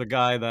yeah. the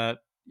guy that,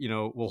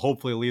 will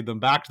hopefully lead them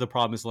back to the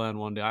promised land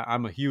one day.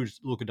 I'm a huge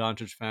Luka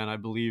Doncic fan. I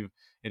believe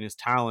in his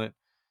talent.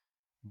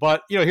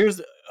 But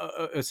here's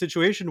a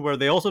situation where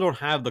they also don't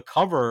have the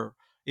cover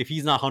if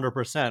he's not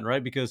 100%,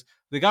 right? Because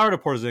they got rid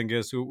of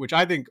Porzingis, which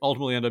I think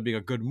ultimately ended up being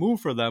a good move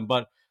for them,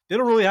 but they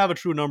don't really have a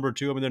true number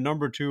two. I mean, their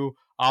number two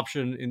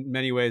option in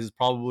many ways is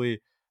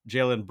probably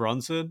Jalen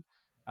Brunson,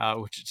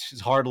 which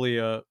is hardly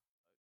a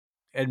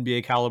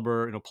NBA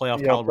caliber,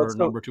 playoff Yo, caliber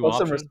number two put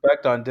some option.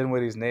 respect on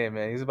Dinwiddie's name,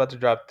 man. He's about to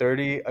drop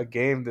 30 a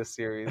game this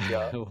series,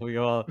 yo. we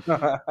all,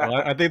 well,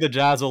 I think the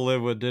Jazz will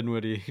live with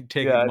Dinwiddie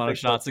taking Yeah, the I amount of think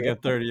so shots to too.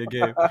 get 30 a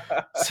game.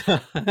 So,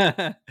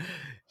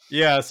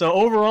 yeah. So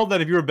overall,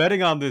 then, if you were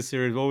betting on this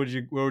series, where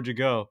would you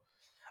go?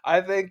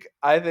 I think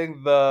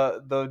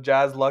the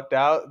Jazz lucked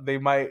out. They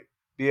might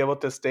be able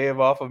to stave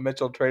off a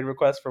Mitchell trade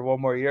request for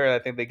one more year, and I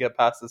think they get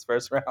past this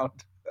first round.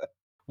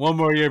 One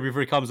more year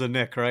before he comes a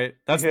Knick, right?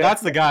 That's Yeah.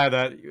 that's the guy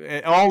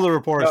that all the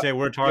reports Yo, say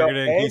we're yo,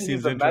 targeting. He and he's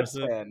seems a Mets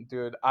interested. fan,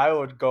 dude. I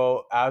would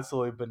go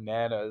absolutely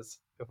bananas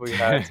if we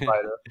had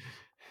Spider.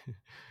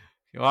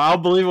 Well, I'll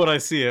believe when I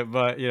see it,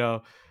 but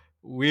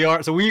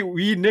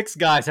we Knicks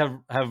guys have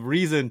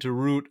reason to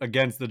root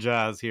against the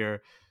Jazz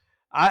here.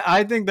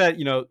 I think that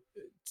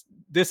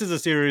this is a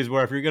series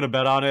where if you're going to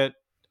bet on it,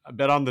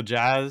 bet on the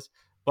Jazz.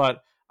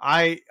 But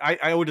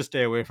I would just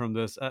stay away from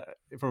this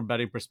from a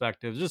betting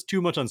perspective. There's just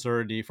too much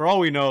uncertainty. For all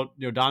we know,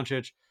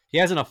 Doncic, he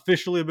hasn't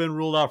officially been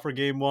ruled out for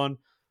Game 1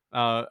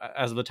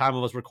 as of the time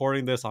of us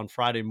recording this on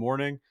Friday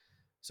morning.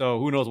 So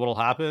who knows what'll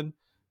happen?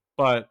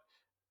 But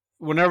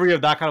whenever you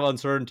have that kind of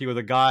uncertainty with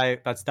a guy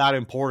that's that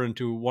important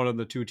to one of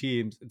the two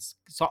teams, it's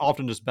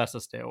often just best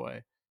to stay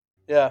away.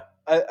 Yeah,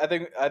 I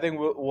think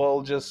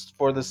we'll just,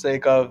 for the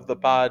sake of the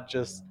pod,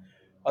 just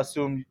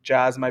assume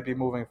Jazz might be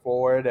moving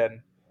forward,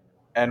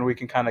 and we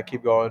can kind of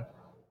keep going.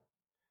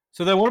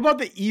 So then what about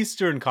the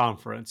Eastern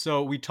Conference?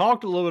 So we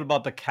talked a little bit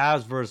about the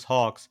Cavs versus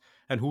Hawks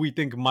and who we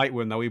think might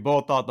win. Now, we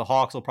both thought the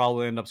Hawks will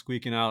probably end up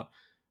squeaking out.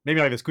 Maybe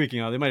not even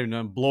squeaking out. They might even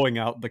end up blowing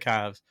out the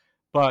Cavs.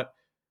 But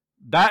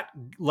that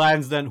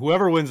lands then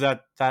whoever wins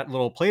that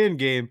little play-in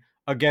game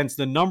against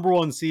the number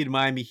one seed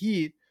Miami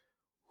Heat,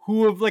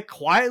 who have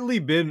quietly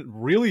been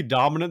really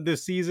dominant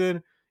this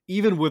season,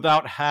 even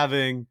without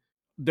having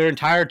their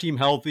entire team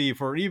healthy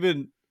for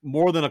even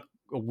more than a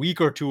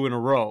week or two in a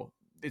row.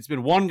 It's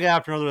been one guy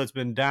after another that's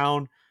been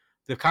down.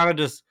 They've kind of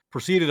just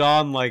proceeded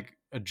on like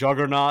a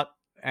juggernaut,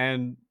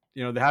 and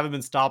they haven't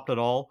been stopped at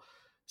all.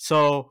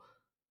 So,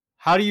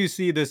 how do you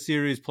see this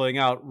series playing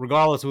out,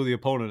 regardless of who the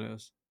opponent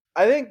is?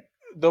 I think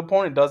the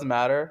opponent does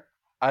matter.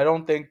 I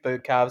don't think the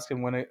Cavs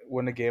can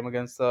win a game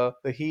against the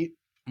Heat,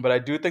 but I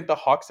do think the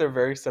Hawks are a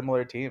very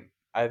similar team.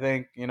 I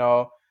think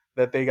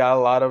that they got a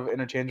lot of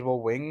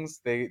interchangeable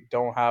wings. They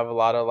don't have a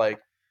lot of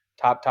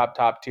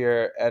top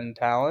tier end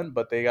talent,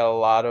 but they got a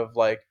lot of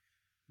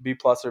B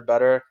plus or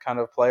better kind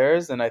of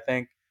players, and I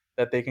think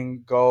that they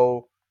can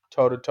go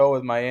toe to toe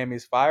with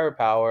Miami's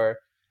firepower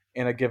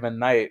in a given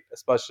night,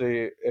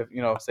 especially if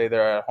say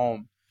they're at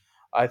home.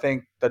 I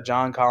think the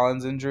John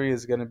Collins injury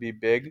is going to be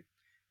big.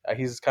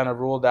 He's kind of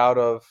ruled out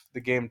of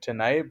the game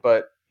tonight,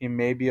 but he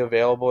may be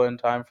available in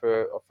time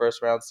for a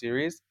first round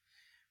series.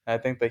 And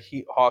I think the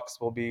Heat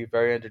Hawks will be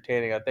very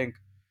entertaining. I think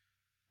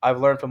I've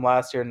learned from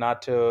last year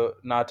not to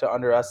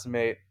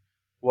underestimate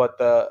what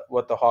the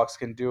Hawks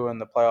can do in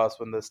the playoffs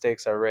when the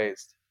stakes are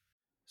raised.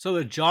 So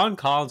the John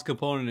Collins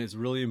component is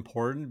really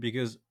important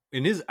because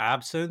in his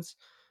absence,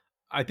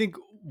 I think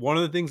one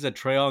of the things that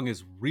Trae Young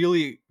is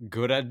really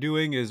good at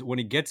doing is when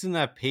he gets in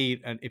that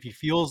paint and if he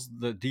feels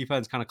the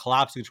defense kind of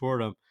collapsing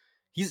toward him,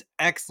 he's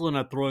excellent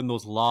at throwing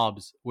those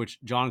lobs,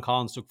 which John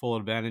Collins took full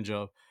advantage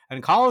of.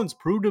 And Collins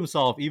proved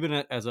himself even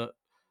as a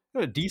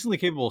decently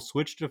capable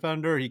switch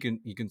defender. He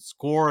can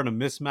score in a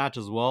mismatch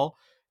as well.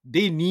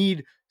 They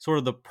need sort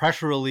of the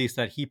pressure release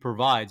that he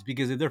provides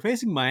because if they're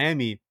facing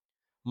Miami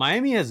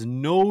has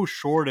no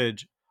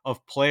shortage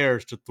of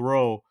players to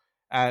throw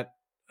at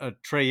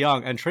Trae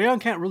Young, and Trae Young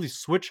can't really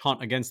switch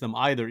hunt against them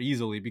either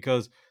easily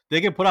because they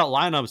can put out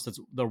lineups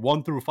they're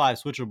 1 through 5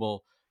 switchable.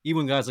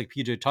 Even guys like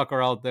PJ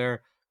Tucker out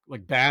there,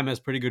 like Bam has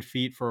pretty good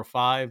feet for a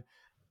 5.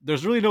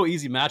 There's really no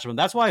easy matchup, and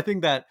that's why I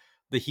think that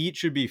the Heat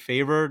should be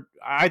favored.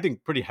 I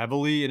think pretty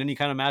heavily in any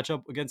kind of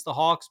matchup against the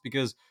Hawks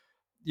because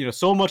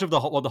so much of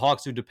what the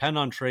Hawks do depend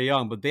on Trae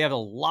Young, but they have a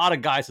lot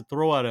of guys to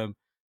throw at him.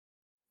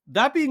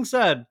 That being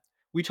said,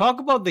 we talk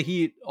about the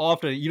Heat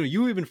often.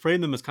 You even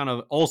frame them as kind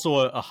of also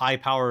a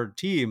high-powered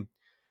team,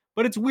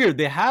 but it's weird.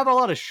 They have a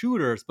lot of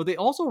shooters, but they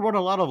also run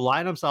a lot of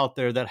lineups out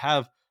there that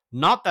have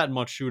not that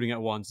much shooting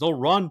at once. They'll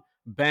run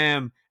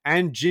Bam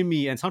and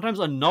Jimmy and sometimes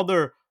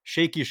another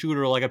shaky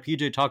shooter like a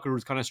PJ Tucker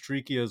who's kind of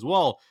streaky as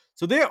well.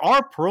 So they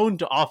are prone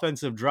to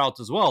offensive droughts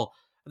as well.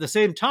 At the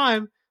same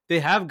time, they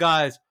have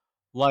guys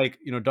like,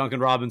 Duncan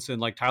Robinson,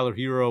 like Tyler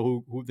Hero,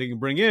 who they can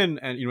bring in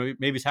and,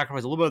 maybe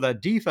sacrifice a little bit of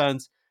that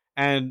defense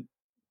and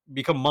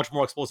become much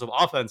more explosive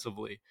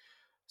offensively.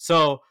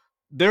 So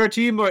they're a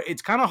team where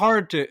it's kind of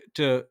hard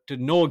to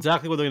know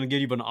exactly what they're going to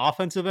give you an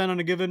offensive end on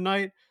a given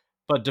night,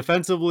 but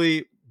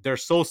defensively they're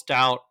so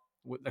stout,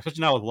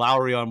 especially now with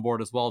Lowry on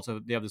board as well.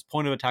 So they have this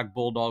point of attack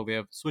bulldog. They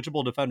have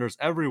switchable defenders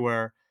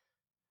everywhere,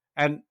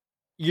 and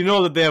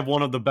that they have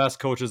one of the best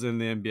coaches in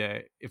the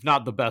NBA, if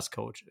not the best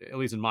coach, at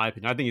least in my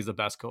opinion. I think he's the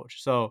best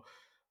coach. So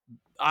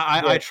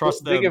I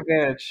trust them.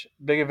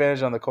 Big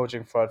advantage on the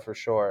coaching front for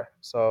sure.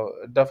 So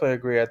definitely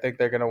agree. I think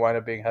they're going to wind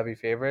up being heavy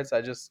favorites.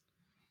 I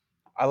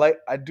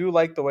do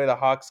like the way the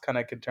Hawks kind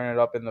of can turn it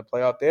up in the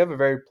playoff. They have a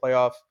very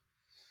playoff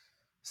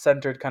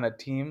centered kind of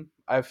team.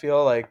 I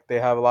feel like they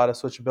have a lot of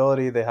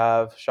switchability. They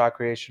have shot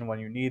creation when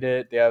you need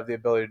it. They have the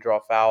ability to draw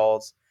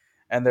fouls,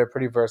 and they're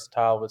pretty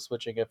versatile with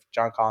switching if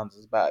John Collins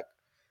is back.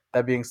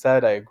 That being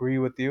said, I agree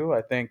with you.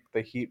 I think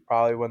the Heat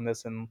probably win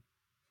this in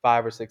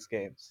 5 or 6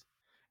 games.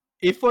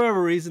 If for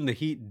whatever reason the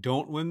Heat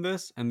don't win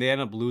this and they end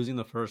up losing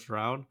the first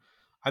round,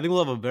 I think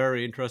we'll have a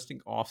very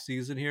interesting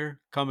offseason here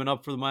coming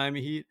up for the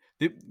Miami Heat.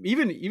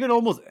 Even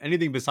almost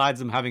anything besides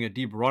them having a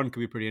deep run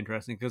could be pretty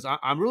interesting, because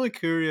I'm really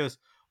curious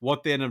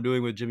what they end up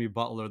doing with Jimmy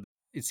Butler.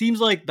 It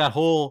seems like that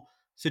whole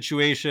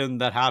situation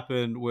that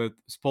happened with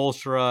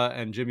Spoelstra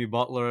and Jimmy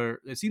Butler,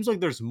 it seems like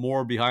there's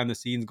more behind the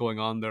scenes going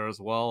on there as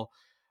well.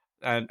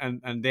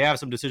 And they have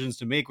some decisions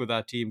to make with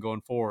that team going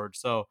forward.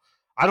 So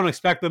I don't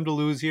expect them to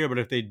lose here, but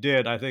if they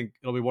did, I think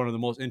it'll be one of the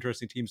most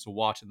interesting teams to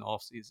watch in the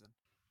offseason.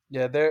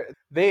 Yeah,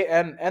 they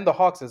and the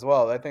Hawks as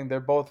well. I think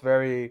they're both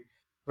very,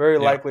 very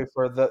likely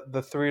for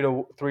the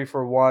 3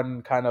 for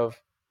 1 kind of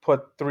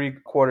put 3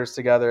 quarters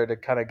together to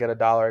kind of get a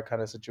dollar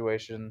kind of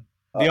situation.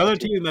 The other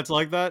team that's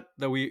like that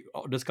we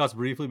discussed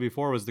briefly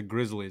before was the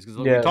Grizzlies, because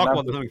we talked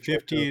about them having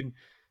 15.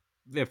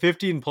 They have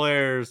 15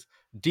 players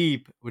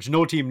deep, which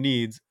no team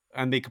needs,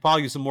 and they could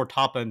probably use some more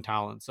top end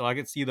talent. So I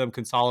could see them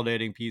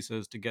consolidating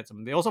pieces to get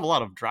some. They also have a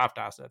lot of draft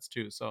assets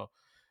too. So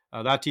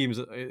that team is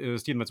a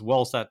team that's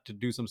well set to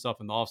do some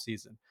stuff in the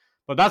offseason.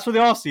 But that's for the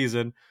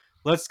offseason.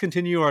 Let's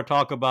continue our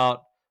talk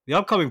about the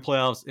upcoming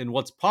playoffs in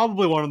what's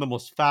probably one of the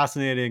most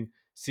fascinating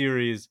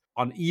series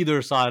on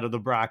either side of the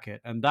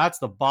bracket, and that's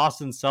the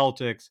Boston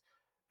Celtics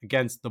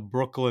against the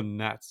Brooklyn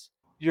Nets.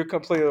 You're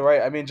completely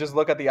right. I mean, just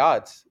look at the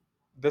odds.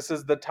 This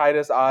is the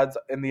tightest odds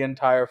in the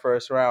entire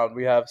first round.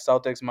 We have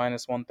Celtics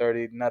minus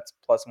 130, Nets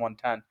plus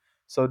 110.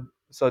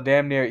 So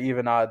damn near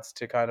even odds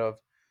to kind of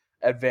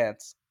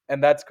advance.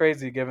 And that's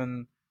crazy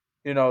given,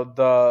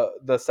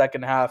 the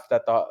second half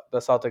that the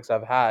Celtics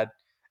have had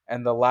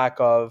and the lack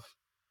of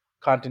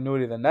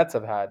continuity the Nets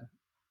have had.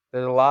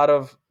 There's a lot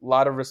of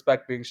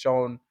respect being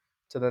shown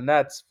to the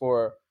Nets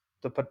for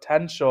the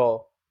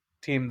potential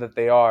team that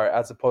they are,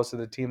 as opposed to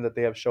the team that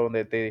they have shown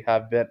that they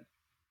have been.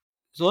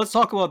 So let's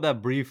talk about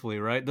that briefly,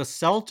 right? The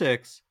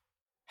Celtics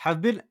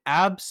have been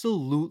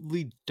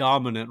absolutely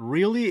dominant,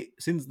 really,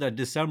 since that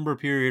December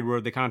period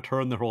where they kind of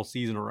turned their whole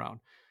season around.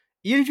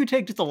 Even if you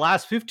take just the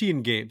last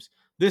 15 games,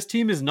 this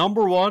team is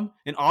number 1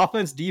 in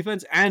offense,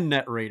 defense, and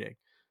net rating.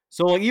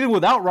 So even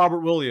without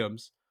Robert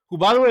Williams, who,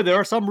 by the way, there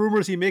are some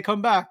rumors he may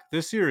come back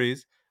this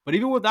series, but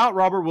even without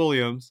Robert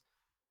Williams,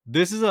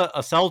 this is a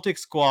Celtics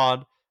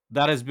squad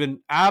that has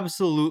been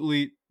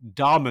absolutely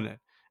dominant.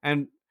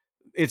 And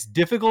it's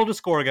difficult to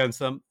score against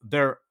them.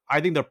 I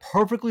think they're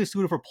perfectly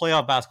suited for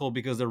playoff basketball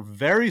because they're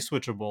very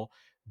switchable.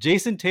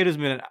 Jason Tatum's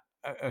been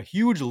a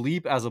huge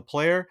leap as a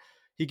player.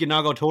 He can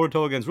now go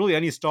toe-to-toe against really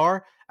any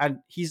star, and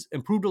he's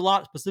improved a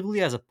lot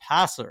specifically as a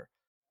passer.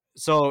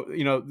 So,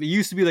 it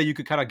used to be that you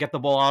could kind of get the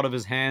ball out of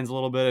his hands a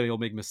little bit and he'll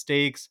make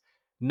mistakes.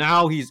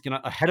 Now he's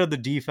ahead of the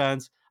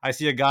defense. I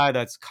see a guy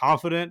that's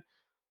confident,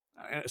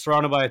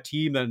 surrounded by a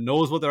team that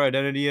knows what their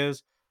identity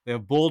is. They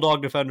have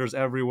bulldog defenders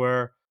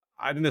everywhere.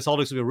 I think the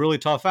Celtics will be a really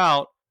tough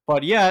out,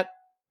 but yet,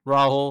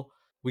 Rahul,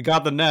 we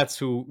got the Nets,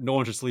 who no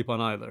one should sleep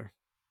on either.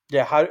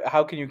 Yeah,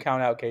 how can you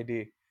count out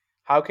KD?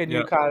 How can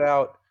you count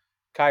out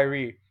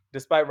Kyrie,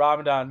 despite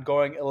Ramadan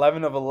going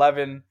 11 of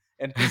 11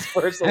 in his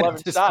first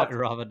 11 shots?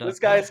 Ramadan. This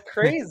guy's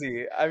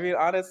crazy. I mean,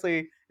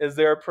 honestly, is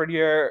there a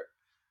prettier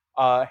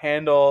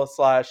handle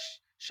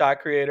 / shot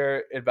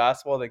creator in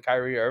basketball than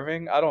Kyrie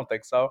Irving? I don't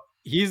think so.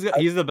 He's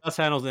the best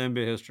handles in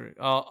NBA history.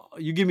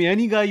 You give me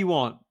any guy you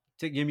want.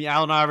 Give me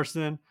Allen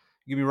Iverson.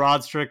 You give me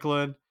Rod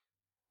Strickland.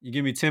 You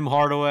give me Tim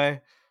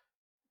Hardaway.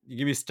 You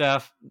give me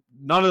Steph.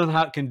 None of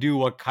them can do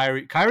what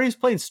Kyrie's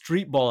playing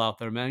street ball out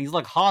there, man. He's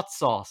like hot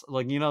sauce.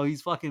 Like,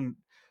 he's fucking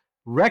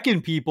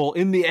wrecking people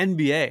in the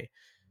NBA.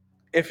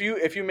 If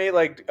you made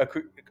like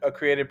a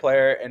created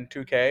player in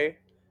 2K,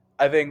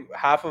 I think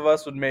half of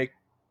us would make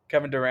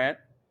Kevin Durant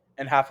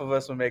and half of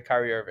us would make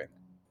Kyrie Irving.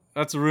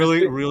 That's a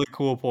really, really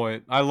cool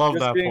point. I love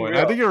that point. Real.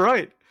 I think you're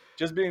right.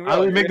 Just being I real.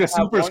 would You're make the gonna have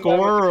super one guy with the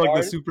scorer or like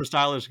the guard, super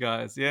stylish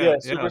guys. yeah, Yeah,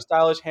 super yeah.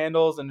 stylish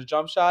handles and a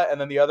jump shot,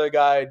 and then the other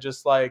guy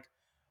just like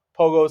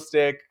pogo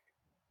stick,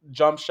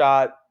 jump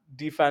shot,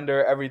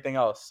 defender, everything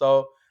else.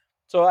 So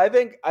I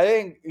think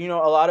a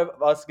lot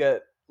of us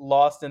get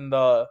lost in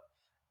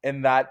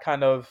that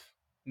kind of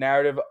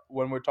narrative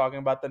when we're talking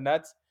about the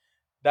Nets.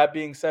 That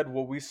being said,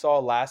 what we saw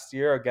last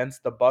year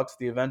against the Bucks,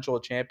 the eventual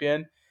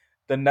champion,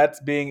 the Nets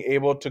being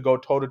able to go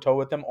toe to toe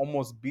with them,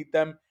 almost beat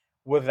them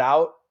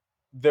without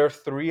their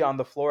three on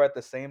the floor at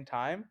the same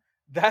time,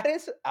 that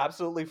is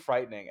absolutely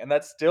frightening. And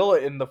that's still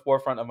in the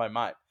forefront of my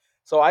mind.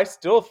 So I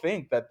still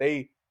think that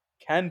they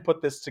can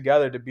put this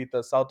together to beat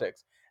the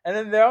Celtics. And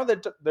then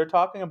they're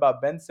talking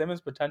about Ben Simmons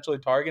potentially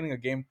targeting a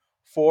game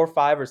 4,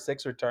 5, or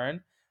 6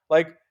 return.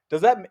 Like,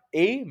 does that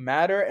A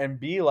matter, and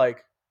B,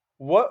 like,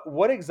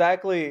 what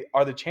exactly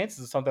are the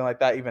chances of something like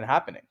that even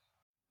happening?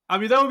 I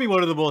mean, that would be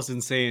one of the most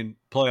insane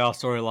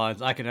playoff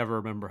storylines I can ever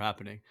remember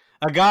happening.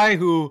 A guy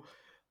who,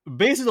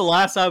 basically, the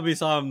last time we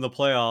saw him in the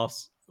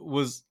playoffs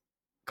was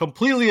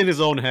completely in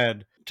his own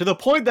head to the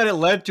point that it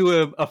led to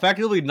him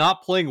effectively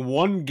not playing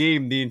one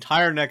game the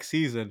entire next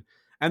season.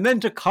 And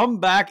then to come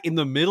back in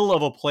the middle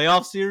of a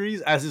playoff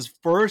series as his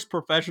first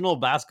professional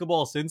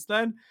basketball since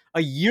then,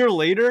 a year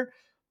later,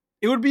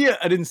 it would be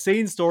an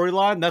insane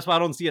storyline. That's why I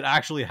don't see it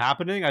actually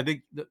happening. I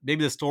think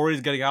maybe the story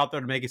is getting out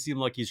there to make it seem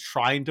like he's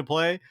trying to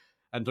play,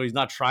 and so he's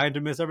not trying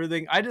to miss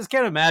everything. I just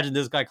can't imagine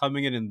this guy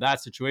coming in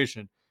that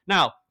situation.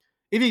 Now,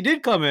 if he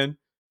did come in,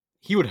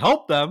 he would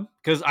help them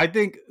because I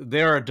think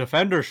they're a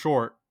defender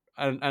short,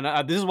 and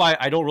this is why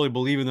I don't really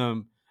believe in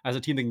them as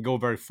a team that can go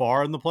very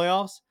far in the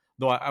playoffs.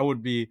 Though I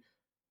would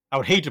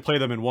hate to play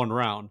them in one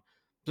round.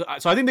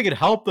 So I think they could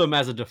help them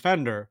as a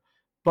defender,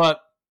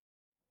 but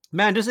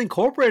man, just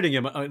incorporating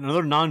him,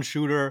 another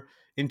non-shooter,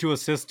 into a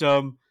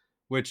system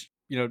which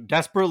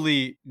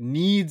desperately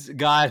needs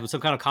guys with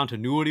some kind of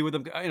continuity with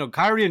them.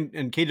 Kyrie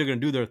and KD are going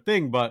to do their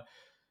thing, but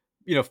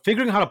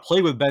figuring out how to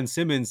play with Ben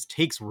Simmons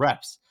takes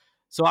reps.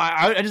 So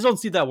I just don't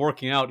see that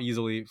working out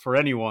easily for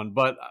anyone.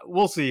 But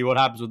we'll see what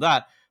happens with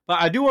that.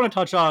 But I do want to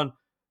touch on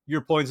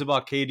your points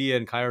about KD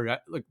and Kyrie.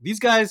 Look, these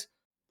guys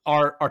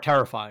are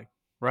terrifying,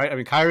 right? I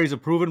mean, Kyrie's a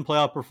proven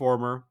playoff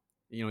performer.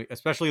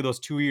 Especially those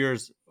 2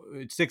 years,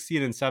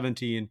 16 and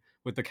 17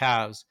 with the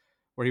Cavs,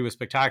 where he was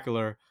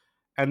spectacular.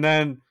 And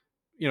then,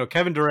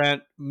 Kevin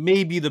Durant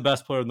may be the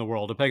best player in the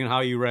world, depending on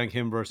how you rank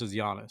him versus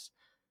Giannis.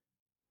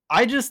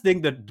 I just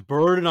think that the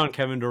burden on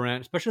Kevin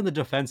Durant, especially on the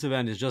defensive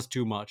end, is just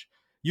too much.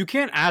 You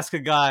can't ask a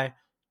guy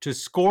to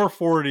score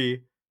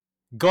 40,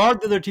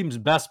 guard the other team's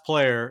best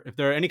player, if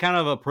they're any kind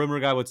of a perimeter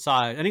guy with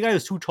size, any guy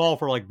who's too tall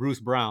for like Bruce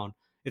Brown.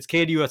 It's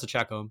KD who has to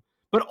check him,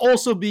 but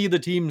also be the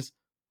team's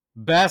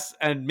best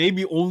and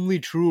maybe only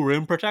true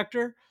rim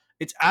protector.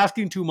 It's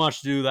asking too much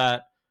to do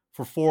that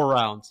for 4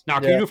 rounds. Now,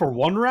 can you do it for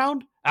 1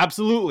 round?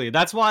 Absolutely.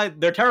 That's why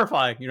they're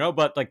terrifying,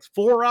 but like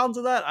 4 rounds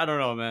of that, I don't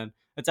know, man.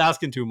 It's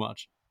asking too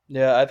much.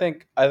 Yeah, I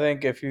think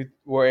if you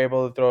were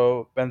able to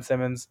throw Ben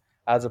Simmons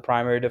as a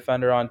primary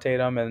defender on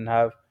Tatum and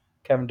have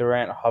Kevin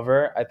Durant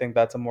hover, I think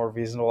that's a more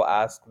reasonable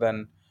ask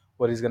than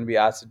what he's going to be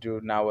asked to do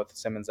now with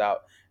Simmons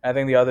out. And I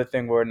think the other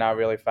thing we're not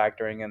really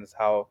factoring in is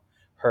how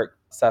hurt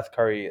Seth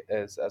Curry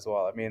is as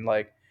well. I mean,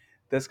 like,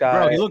 this Bro,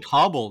 guy, he looked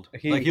hobbled.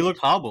 He looked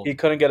hobbled. he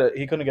couldn't get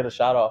a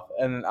shot off,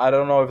 and I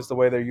don't know if it's the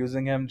way they're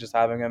using him, just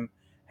having him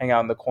hang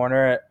out in the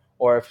corner,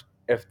 or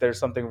if there's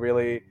something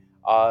really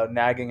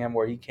nagging him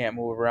where he can't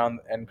move around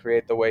and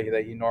create the way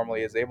that he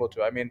normally is able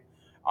to. I mean,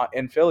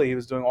 in Philly, he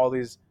was doing all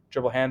these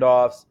triple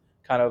handoffs,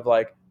 kind of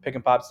like pick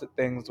and pop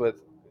things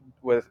with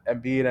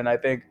Embiid, and I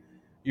think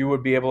you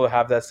would be able to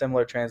have that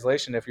similar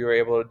translation if you were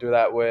able to do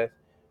that with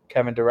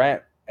Kevin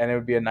Durant, and it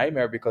would be a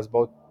nightmare because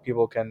both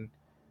people can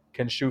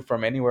shoot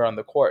from anywhere on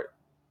the court.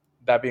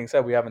 That being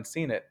said, we haven't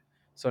seen it.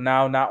 So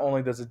now not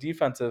only does the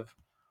defensive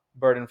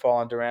burden fall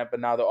on Durant, but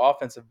now the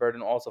offensive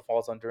burden also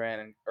falls on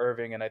Durant and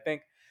Irving. And I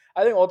think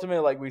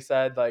ultimately, like we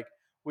said, like,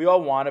 we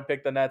all want to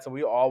pick the Nets and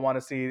we all want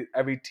to see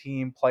every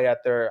team play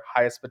at their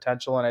highest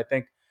potential. And I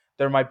think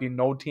there might be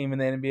no team in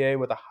the NBA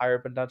with a higher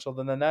potential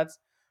than the Nets.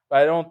 But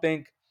I don't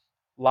think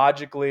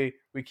logically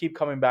we keep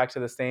coming back to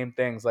the same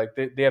things. Like,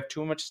 they have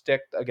too much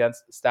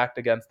stacked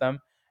against them.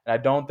 And I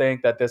don't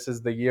think that this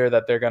is the year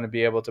that they're going to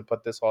be able to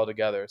put this all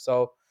together.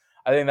 So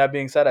I think that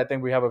being said, I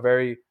think we have a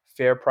very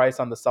fair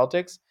price on the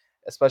Celtics,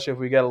 especially if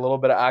we get a little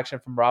bit of action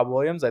from Rob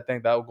Williams. I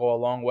think that will go a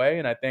long way.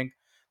 And I think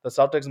the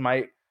Celtics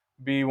might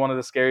be one of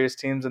the scariest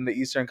teams in the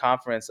Eastern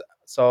Conference.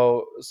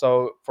 So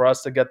for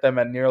us to get them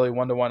at nearly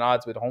 1-to-1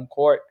 odds with home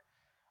court,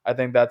 I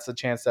think that's a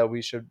chance that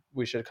we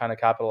should kind of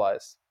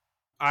capitalize.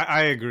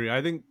 I agree.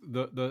 I think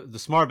the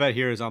smart bet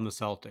here is on the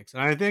Celtics.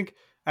 And I think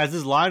as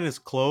this line is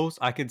close,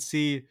 I could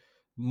see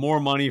more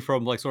money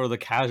from like sort of the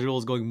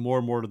casuals going more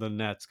and more to the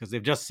Nets because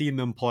they've just seen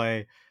them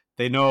play.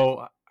 They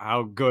know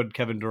how good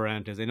Kevin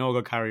Durant is. They know how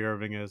good Kyrie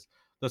Irving is.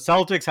 The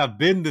Celtics have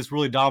been this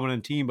really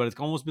dominant team, but it's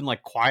almost been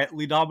like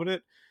quietly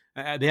dominant.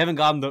 They haven't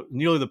gotten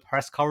nearly the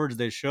press coverage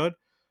they should.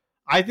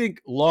 I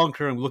think long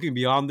term, looking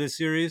beyond this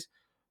series,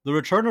 the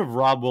return of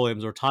Rob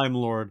Williams or Time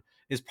Lord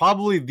is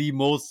probably the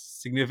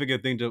most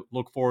significant thing to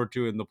look forward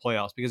to in the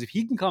playoffs. Because if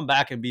he can come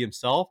back and be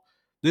himself,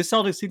 this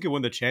Celtics team can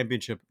win the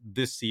championship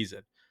this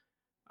season.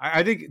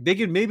 I think they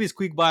can maybe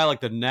squeak by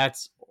like the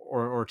Nets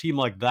or a team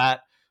like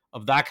that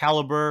of that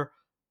caliber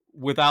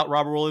without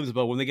Robert Williams.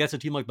 But when they get to a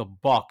team like the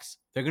Bucks,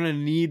 they're going to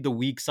need the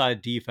weak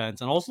side defense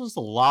and also just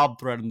the lob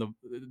threat and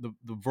the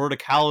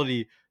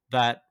verticality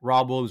that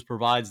Rob Williams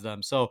provides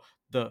them. So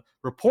the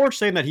report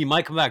saying that he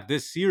might come back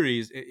this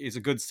series is a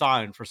good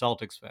sign for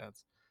Celtics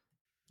fans.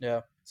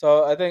 Yeah.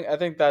 So I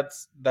think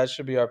that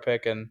should be our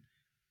pick, and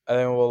I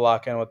think we'll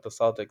lock in with the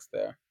Celtics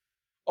there.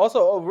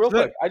 Also, real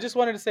quick, I just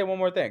wanted to say one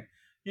more thing.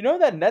 You know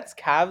that Nets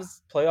Cavs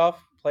playoff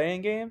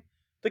playing game?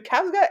 The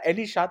Cavs got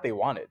any shot they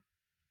wanted.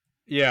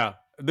 Yeah,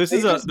 this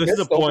is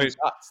a point.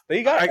 Shots.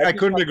 They got. I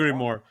couldn't agree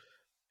more.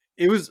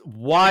 It was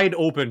wide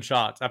open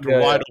shots after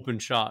wide open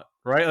shot,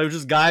 right? It was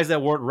just guys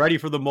that weren't ready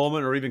for the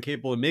moment or even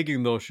capable of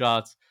making those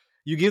shots.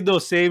 You give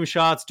those same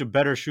shots to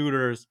better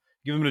shooters.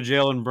 Give them to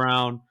Jaylen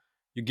Brown.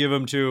 You give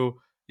them to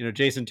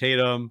Jason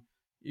Tatum.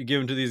 You give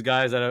them to these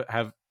guys that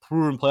have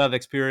proven playoff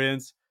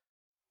experience.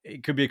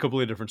 It could be a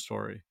completely different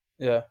story.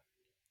 Yeah.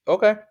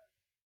 Okay.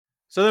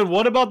 So then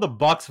what about the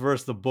Bucks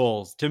versus the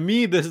Bulls? To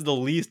me, this is the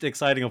least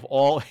exciting of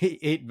all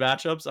 8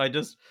 matchups.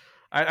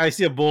 I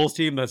see a Bulls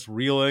team that's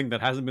reeling,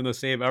 that hasn't been the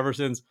same ever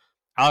since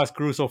Alex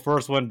Caruso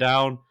first went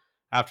down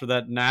after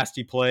that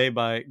nasty play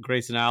by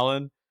Grayson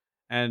Allen.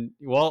 And,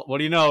 well, what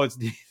do you know? It's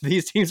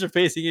these teams are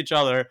facing each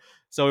other,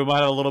 so we might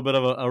have a little bit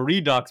of a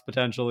redux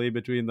potentially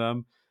between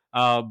them.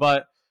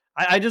 But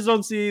I just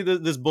don't see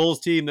this Bulls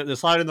team. They're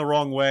sliding the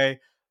wrong way.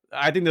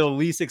 I think they're the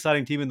least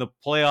exciting team in the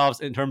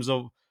playoffs in terms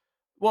of,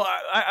 well,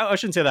 I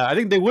shouldn't say that. I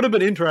think they would have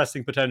been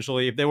interesting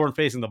potentially if they weren't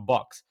facing the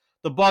Bucks.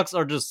 The Bucks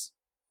are just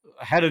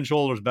head and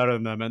shoulders better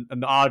than them,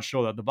 and the odds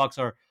show that the Bucks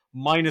are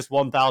minus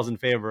 1,000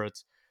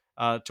 favorites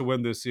to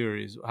win this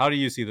series. How do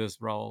you see this,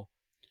 Raul?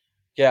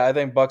 Yeah, I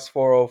think Bucks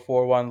 4-0,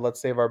 4-1.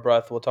 Let's save our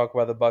breath. We'll talk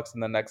about the Bucks in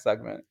the next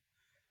segment.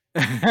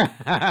 All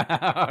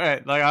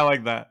right, I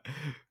like that.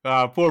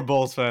 Poor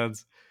Bulls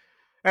fans.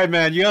 Hey,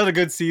 man, you had a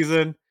good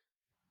season.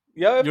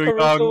 Yeah, if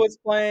Caruso was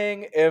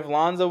playing, if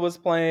Lonzo was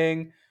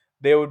playing,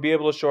 they would be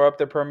able to shore up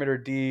their perimeter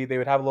D. They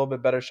would have a little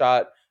bit better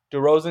shot.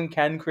 DeRozan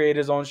can create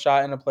his own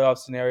shot in a playoff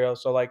scenario.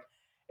 So,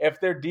 if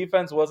their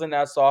defense wasn't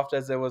as soft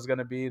as it was going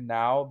to be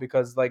now,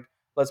 because,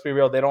 let's be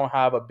real, they don't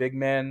have a big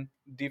man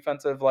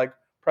defensive,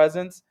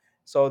 presence.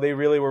 So, they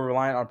really were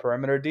reliant on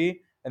perimeter D,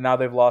 and now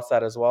they've lost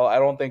that as well. I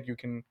don't think you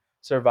can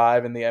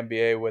survive in the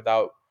NBA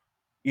without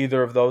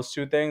either of those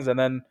two things. And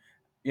then,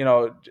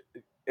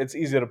 it's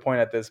easy to point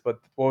at this, but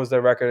what was their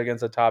record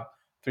against the top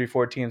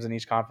 3-4 teams in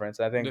each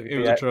conference? I think it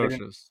was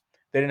atrocious.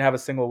 They didn't have a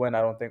single win,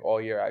 I don't think, all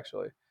year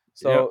actually.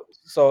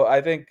 So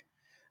I think,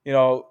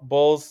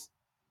 Bulls,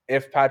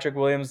 if Patrick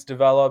Williams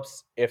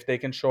develops, if they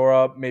can shore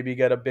up, maybe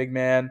get a big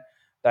man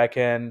that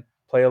can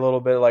play a little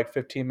bit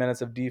 15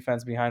 minutes of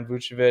defense behind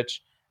Vucevic,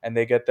 and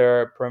they get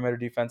their perimeter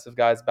defensive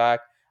guys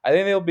back, I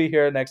think they'll be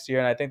here next year,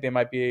 and I think they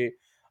might be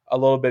a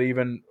little bit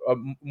even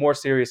more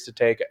serious to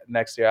take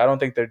next year. I don't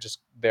think they're just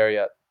there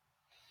yet.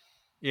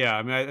 Yeah,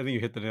 I mean, I think you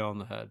hit the nail on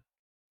the head.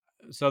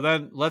 So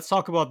then let's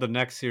talk about the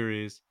next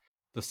series.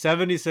 The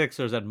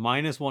 76ers at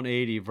minus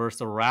 180 versus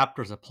the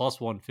Raptors at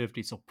plus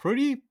 150. So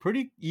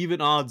pretty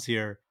even odds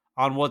here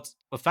on what's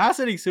a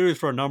fascinating series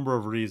for a number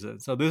of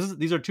reasons. So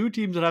these are two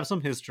teams that have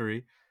some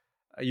history.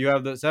 You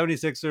have the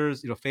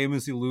 76ers,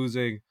 famously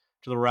losing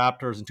to the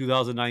Raptors in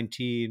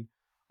 2019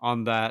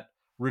 on that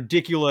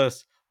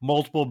ridiculous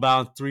multiple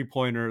bounce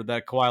three-pointer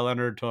that Kawhi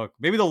Leonard took.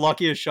 Maybe the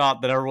luckiest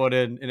shot that ever went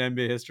in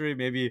NBA history,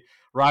 maybe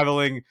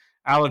rivaling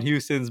Allen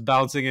Houston's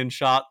bouncing in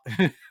shot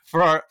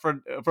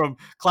from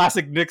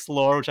classic Knicks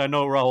lore, which I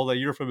know, Raul, that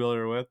you're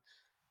familiar with.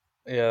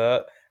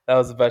 Yeah, that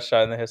was the best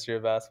shot in the history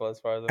of basketball as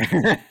far as I'm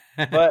concerned.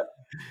 But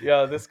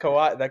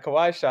that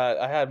Kawhi shot,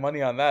 I had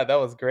money on that. That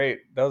was great.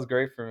 That was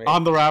great for me.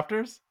 On the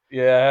Raptors?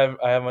 Yeah,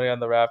 I have money on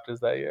the Raptors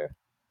that year.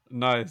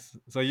 Nice.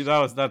 So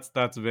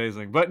that's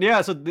amazing. But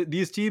yeah, so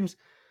these teams,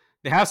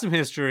 they have some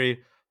history.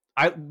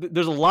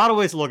 There's a lot of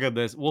ways to look at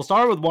this. We'll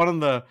start with one of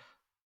the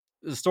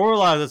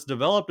storyline that's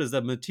developed is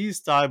that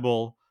Matisse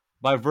Thybulle,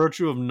 by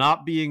virtue of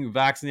not being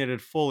vaccinated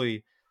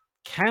fully,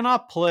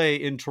 cannot play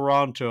in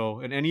Toronto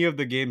in any of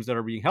the games that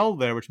are being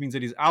held there, which means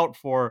that he's out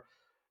for,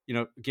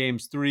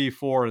 games 3,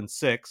 4, and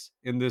 6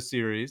 in this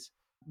series.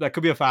 That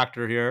could be a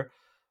factor here.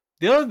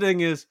 The other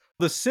thing is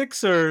the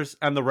Sixers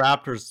and the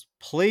Raptors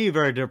play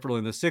very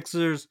differently. The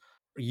Sixers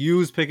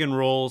use pick and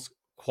rolls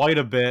quite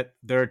a bit.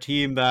 They're a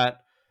team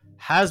that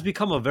has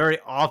become a very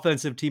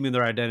offensive team in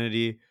their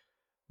identity.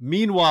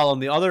 Meanwhile, on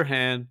the other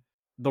hand,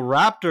 the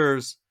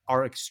Raptors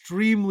are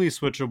extremely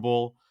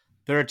switchable.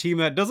 They're a team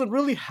that doesn't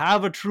really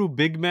have a true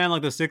big man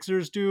like the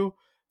Sixers do,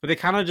 but they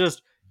kind of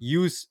just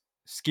use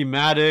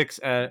schematics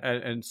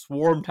and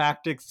swarm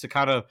tactics to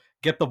kind of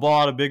get the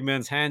ball out of big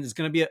men's hands. It's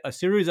going to be a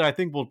series that I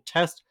think will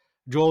test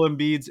Joel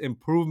Embiid's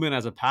improvement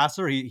as a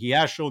passer. He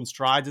has shown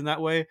strides in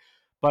that way,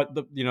 but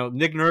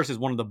Nick Nurse is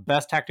one of the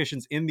best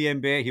tacticians in the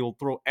NBA. He will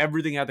throw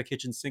everything at the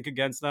kitchen sink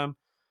against them.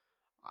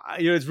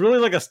 It's really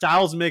like a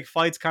styles make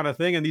fights kind of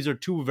thing, and these are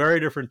two very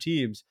different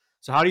teams.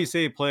 So how do you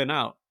say it playing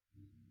out?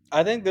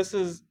 I think this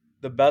is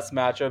the best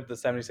matchup the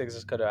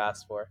 76ers could have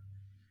asked for.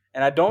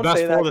 And I don't Best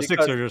say that for the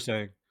because Sixers, you're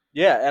saying?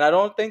 yeah, and I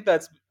don't think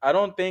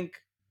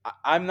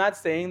I'm not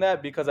saying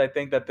that because I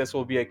think that this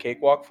will be a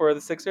cakewalk for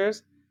the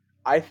Sixers.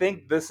 I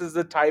think this is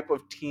the type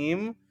of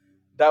team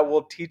that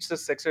will teach the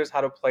Sixers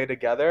how to play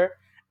together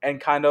and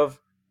kind of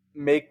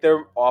make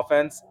their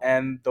offense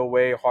and the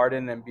way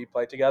Harden and B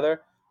play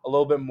together a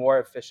little bit more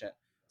efficient.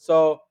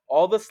 So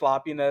all the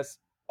sloppiness,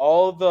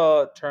 all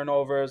the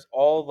turnovers,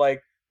 all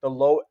like the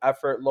low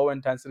effort, low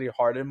intensity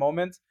Harden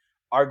moments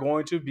are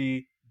going to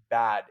be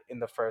bad in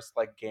the first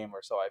like game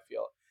or so, I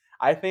feel.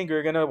 I think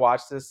you're gonna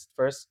watch this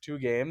first two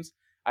games.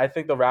 I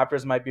think the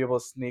Raptors might be able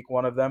to sneak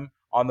one of them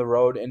on the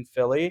road in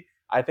Philly.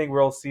 I think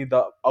we'll see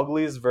the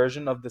ugliest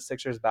version of the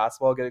Sixers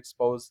basketball get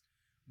exposed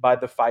by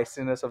the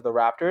feistiness of the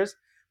Raptors.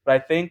 But I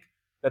think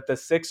that the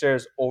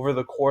Sixers, over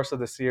the course of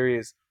the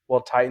series,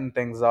 will tighten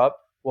things up,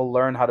 will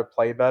learn how to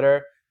play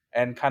better,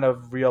 and kind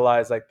of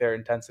realize like their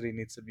intensity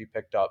needs to be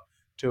picked up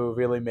to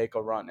really make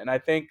a run. And I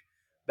think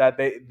that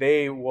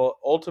they will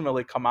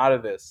ultimately come out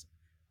of this.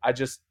 I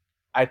just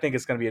I think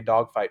it's going to be a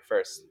dogfight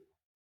first.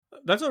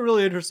 That's a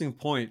really interesting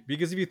point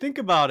because if you think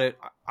about it,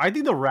 I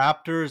think the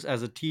Raptors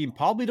as a team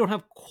probably don't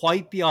have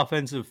quite the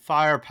offensive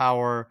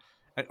firepower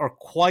or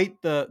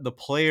quite the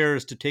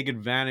players to take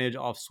advantage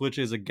of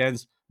switches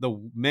against the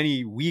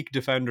many weak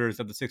defenders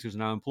that the Sixers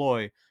now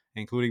employ,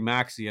 including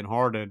Maxey and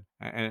Harden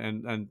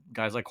and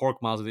guys like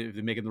Korkmaz if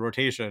they make it in the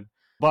rotation.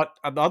 But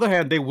on the other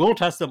hand, they will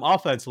test them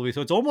offensively.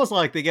 So it's almost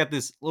like they get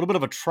this little bit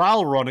of a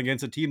trial run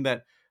against a team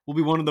that will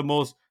be one of the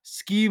most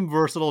scheme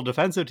versatile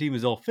defensive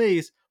teams they'll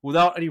face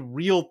without any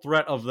real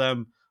threat of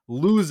them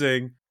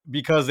losing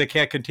because they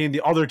can't contain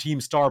the other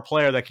team's star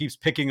player that keeps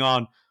picking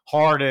on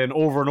Harden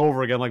over and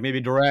over again, like maybe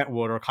Durant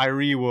would or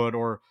Kyrie would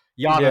or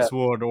Yeah. Giannis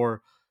would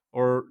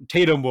or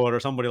Tatum would or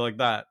somebody like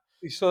that.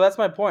 So that's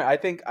my point. I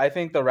think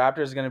the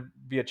Raptors is going to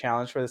be a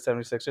challenge for the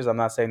 76ers. I'm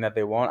not saying that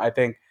they won't. I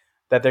think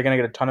that they're going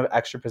to get a ton of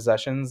extra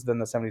possessions than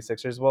the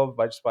 76ers will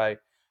by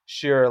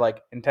sheer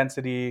like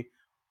intensity,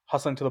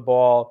 hustling to the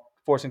ball,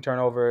 forcing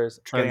turnovers,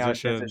 getting out of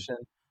Transition. transition,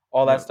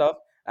 all that Yep. stuff.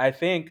 I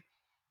think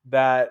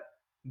that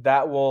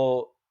that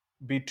will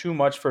be too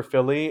much for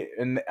Philly,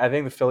 and I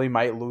think the Philly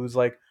might lose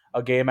like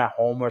a game at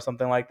home or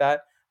something like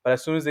that. But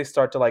as soon as they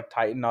start to like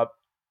tighten up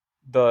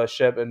the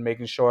ship and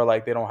making sure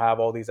like they don't have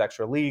all these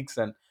extra leaks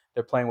and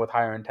they're playing with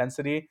higher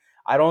intensity.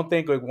 I don't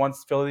think like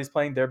once Philly's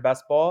playing their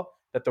best ball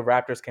that the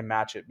Raptors can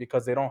match it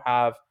because they don't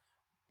have,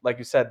 like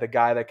you said, the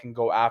guy that can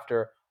go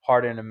after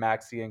Harden and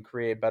Maxey and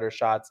create better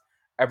shots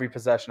every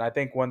possession. I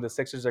think when the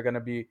Sixers are going to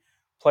be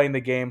playing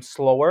the game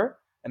slower,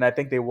 and I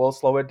think they will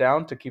slow it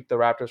down to keep the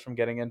Raptors from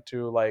getting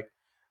into like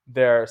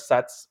their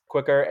sets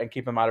quicker and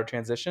keep them out of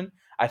transition.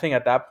 I think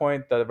at that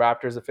point the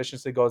Raptors'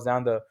 efficiency goes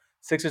down. The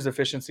Sixers'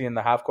 efficiency in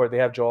the half court, they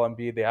have Joel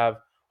Embiid, they have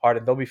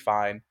Harden, they'll be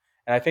fine,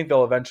 and I think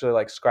they'll eventually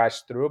like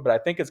scratch through. But I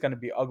think it's going to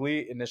be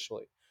ugly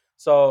initially.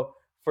 So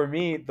for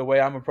me, the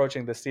way I'm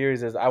approaching the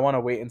series is I want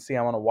to wait and see.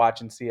 I want to watch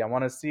and see. I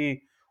want to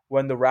see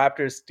when the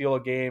Raptors steal a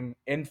game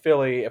in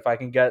Philly, if I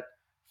can get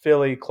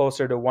Philly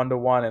closer to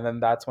 1-1, and then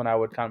that's when I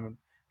would kind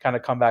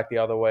of come back the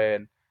other way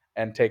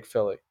and take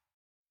Philly.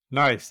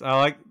 Nice. I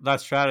like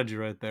that strategy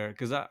right there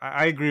because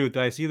I agree with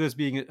that. I see this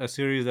being a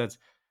series that's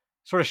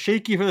sort of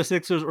shaky for the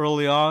Sixers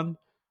early on,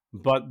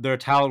 but their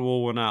talent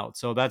will win out.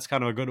 So that's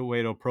kind of a good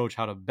way to approach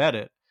how to bet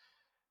it.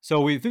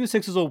 So we think the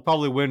Sixers will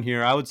probably win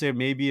here. I would say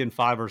maybe in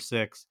 5 or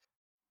 6.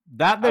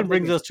 That then I'm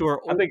brings thinking us to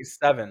our. I'm thinking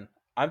 7.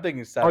 I'm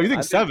thinking Oh, you 7. think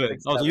I think 7?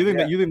 Oh, so 6-7.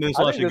 Yeah. you think this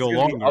I will think actually this is go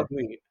gonna be longer?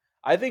 ugly.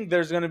 I think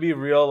there's gonna be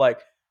real like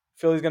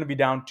Philly's gonna be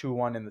down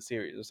 2-1 in the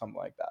series or something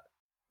like that.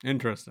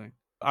 Interesting.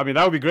 I mean,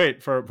 that would be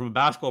great from a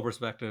basketball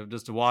perspective,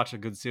 just to watch a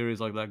good series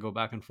like that go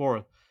back and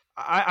forth.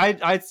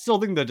 I still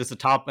think that just the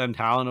top end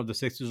talent of the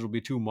Sixers will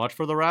be too much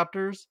for the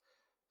Raptors.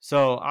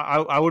 So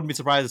I wouldn't be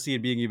surprised to see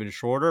it being even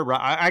shorter.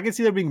 But I can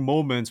see there being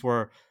moments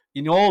where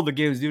in all the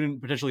games, even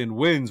potentially in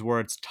wins, where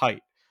it's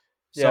tight.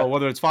 So Yeah.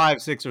 whether it's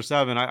 5, 6, or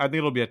 7, I think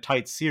it'll be a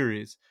tight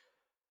series.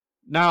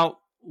 Now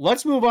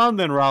let's move on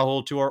then,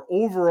 Rahul, to our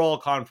overall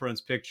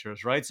conference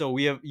pictures. Right. So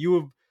you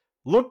have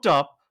looked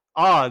up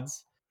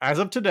odds as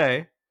of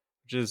today,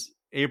 which is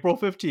April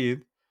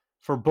 15th,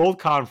 for both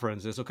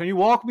conferences. So can you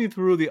walk me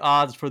through the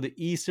odds for the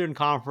Eastern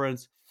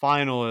Conference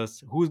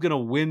finalists? Who's going to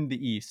win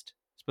the East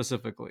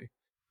specifically?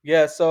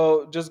 Yeah,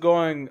 so just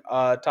going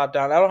top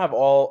down. I don't have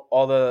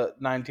all the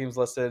 9 teams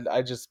listed.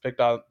 I just picked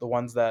out the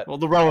ones that Well,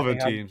 the I think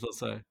relevant have teams, let's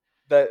say.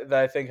 that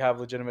I think have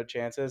legitimate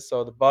chances.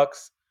 So the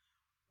Bucks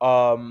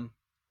um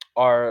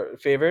are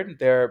favored.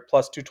 They're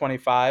plus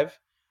 225.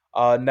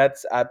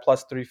 Nets at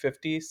plus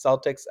 350.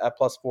 Celtics at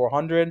plus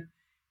 400.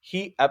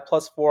 Heat at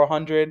plus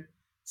 400.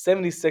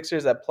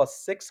 76ers at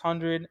plus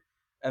 600.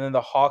 And then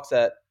the Hawks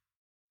at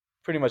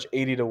pretty much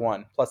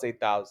 80-1, plus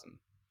 8,000.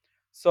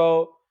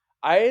 So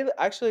I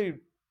actually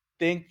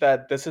think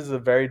that this is a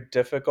very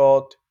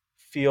difficult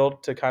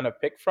field to kind of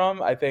pick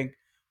from. I think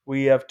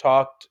we have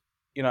talked,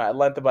 at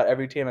length about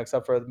every team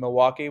except for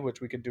Milwaukee, which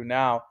we could do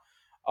now.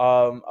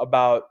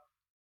 about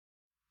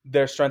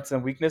their strengths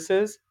and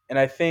weaknesses. And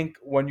I think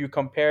when you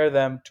compare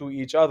them to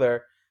each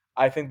other,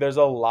 I think there's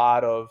a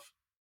lot of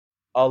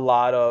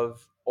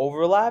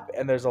overlap,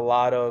 and there's a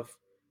lot of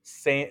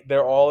same.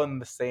 They're all in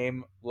the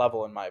same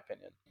level, in my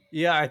opinion.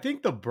 Yeah, I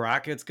think the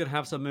brackets could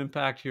have some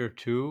impact here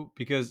too,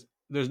 because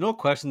there's no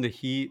question the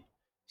Heat,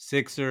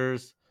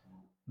 Sixers,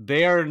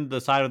 they are in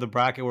the side of the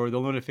bracket where they're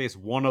only going to face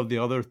one of the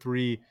other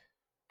three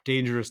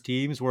dangerous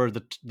teams, where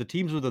the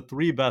teams with the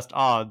three best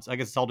odds, I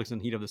guess Celtics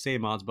and Heat have the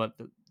same odds, but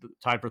the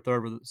tied for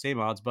third with the same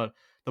odds, but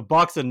the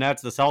Bucks and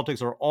Nets, the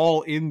Celtics are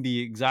all in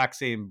the exact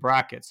same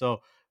bracket.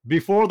 So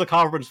before the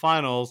conference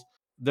finals,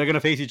 they're going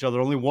to face each other.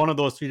 Only one of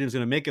those three teams is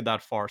going to make it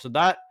that far. So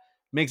that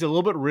makes it a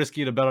little bit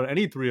risky to bet on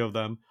any three of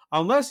them,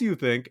 unless you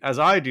think, as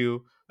I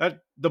do, that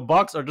the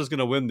Bucks are just going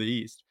to win the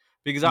East.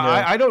 Because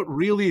Yeah. I don't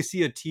really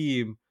see a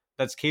team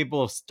that's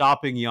capable of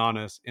stopping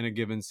Giannis in a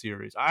given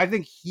series. I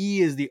think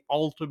he is the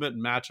ultimate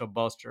matchup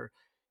buster.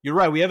 You're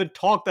right. We haven't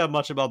talked that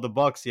much about the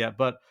Bucks yet,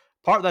 but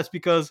part that's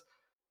because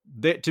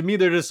to me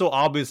they're just so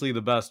obviously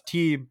the best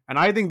team, and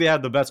I think they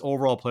have the best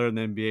overall player in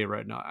the NBA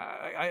right now.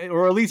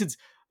 Or at least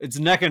it's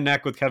neck and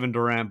neck with Kevin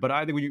Durant. But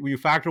I think when you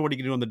factor what he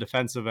can do on the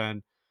defensive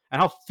end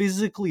and how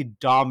physically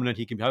dominant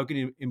he can be, how he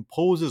can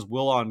impose his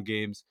will on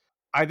games,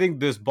 I think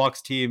this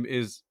Bucks team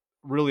is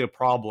really a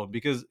problem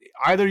because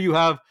either you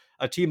have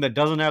a team that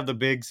doesn't have the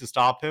bigs to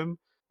stop him,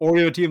 or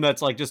you have a team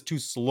that's like just too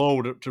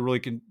slow to really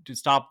to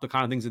stop the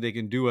kind of things that they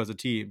can do as a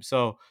team.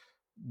 So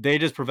they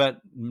just prevent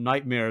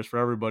nightmares for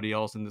everybody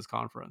else in this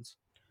conference.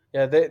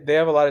 Yeah, they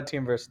have a lot of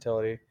team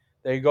versatility.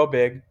 They go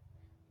big,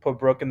 put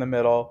Brook in the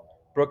middle.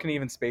 Brook can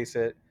even space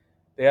it.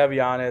 They have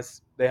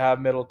Giannis, they have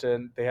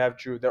Middleton, they have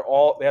Drew. They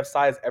have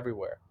size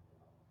everywhere.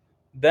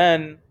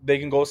 Then they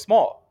can go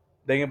small.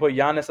 They can put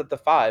Giannis at the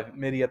 5,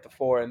 Midi at the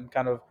 4, and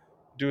kind of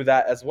do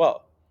that as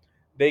well.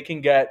 They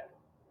can get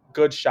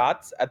good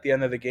shots at the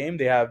end of the game.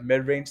 They have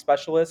mid-range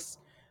specialists.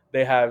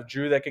 They have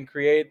Drew that can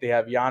create. They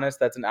have Giannis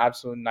that's an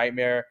absolute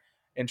nightmare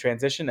in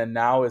transition and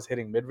now is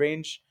hitting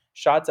mid-range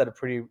shots at a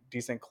pretty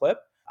decent clip.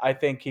 I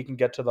think he can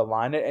get to the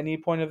line at any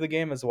point of the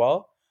game as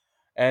well.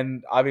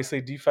 And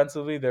obviously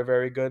defensively they're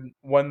very good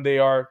when they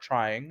are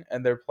trying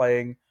and they're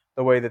playing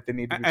the way that they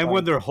need to be And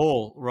when playing. they're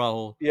whole,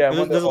 Rahul, Yeah, when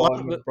they're there's a lot whole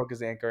and of when Brook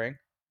is anchoring.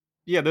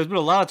 yeah, there's been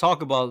a lot of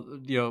talk about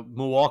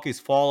Milwaukee's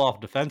fall off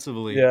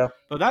defensively, Yeah.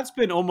 but that's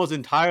been almost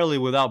entirely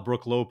without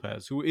Brook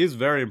Lopez, who is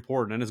very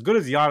important. And as good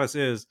as Giannis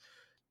is,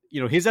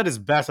 he's at his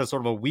best as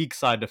sort of a weak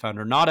side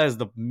defender, not as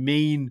the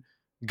main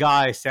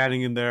guy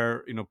standing in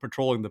there,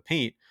 patrolling the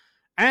paint.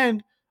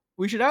 And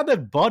we should add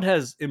that Bud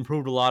has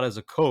improved a lot as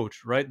a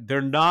coach, right?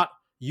 They're not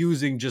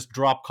using just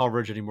drop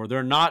coverage anymore.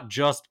 They're not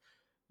just,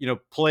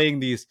 playing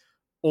these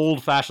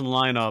old fashioned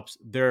lineups.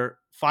 They're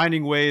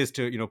finding ways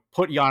to,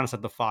 put Giannis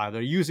at the 5.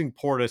 They're using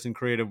Portis in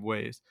creative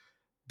ways.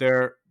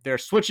 They're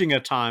switching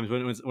at times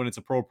when it's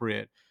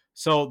appropriate.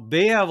 So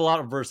they have a lot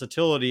of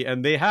versatility,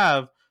 and they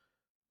have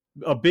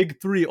a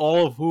big three,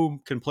 all of whom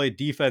can play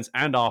defense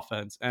and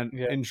offense. And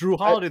Yeah. in Drew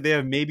Holiday, they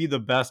have maybe the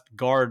best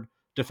guard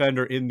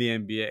defender in the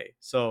NBA.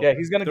 So Yeah,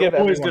 he's going to they're give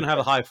always going everyone to have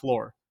a fits. high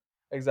floor.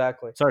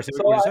 Exactly. Sorry, So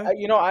what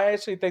you say? I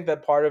actually think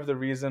that part of the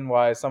reason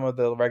why some of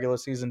the regular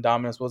season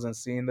dominance wasn't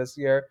seen this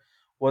year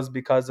was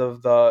because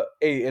of the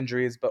A,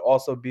 injuries, but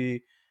also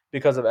B,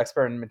 because of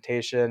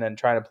experimentation and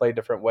trying to play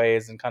different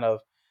ways and kind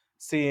of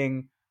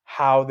seeing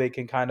how they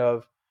can kind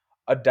of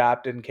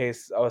adapt in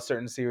case a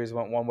certain series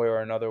went one way or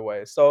another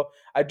way. So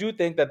I do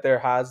think that there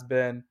has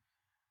been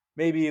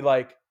maybe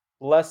like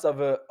less of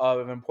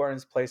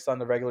importance placed on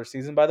the regular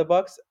season by the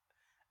Bucks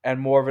and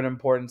more of an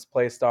importance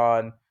placed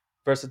on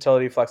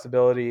versatility,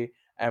 flexibility,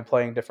 and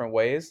playing different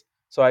ways.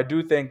 So I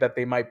do think that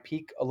they might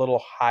peak a little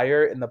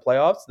higher in the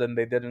playoffs than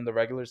they did in the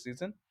regular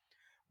season,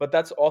 but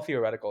that's all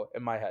theoretical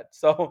in my head.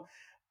 So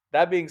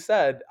that being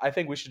said, I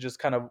think we should just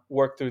kind of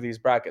work through these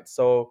brackets.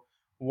 So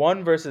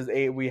 1 versus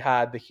 8, we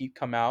had the Heat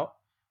come out.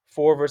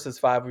 4 versus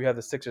 5, we had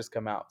the Sixers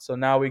come out. So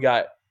now we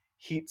got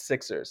Heat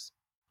Sixers.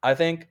 I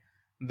think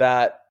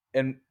that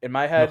in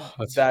my No, head,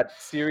 that's that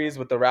series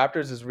with the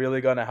Raptors is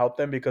really going to help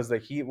them because the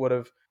Heat would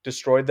have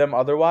destroyed them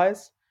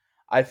otherwise.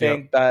 I yep.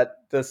 think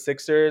that the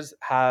Sixers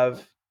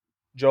have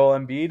Joel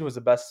Embiid, who's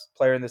the best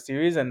player in the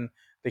series, and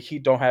the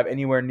Heat don't have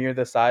anywhere near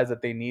the size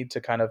that they need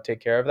to kind of take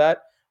care of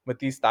that.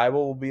 Matisse Thybulle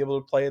will be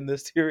able to play in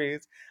this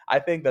series. I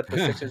think that the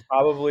Sixers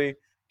probably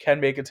can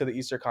make it to the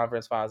Eastern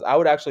Conference Finals. I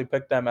would actually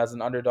pick them as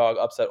an underdog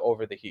upset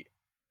over the Heat.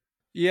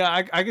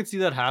 Yeah, I could see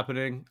that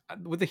happening.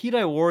 With the Heat,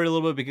 I worry a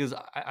little bit because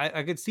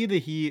I could see the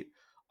Heat,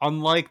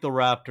 unlike the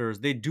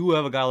Raptors, they do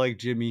have a guy like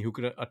Jimmy who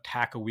could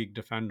attack a weak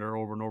defender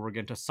over and over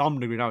again to some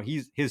degree. Now,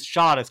 his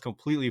shot has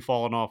completely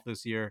fallen off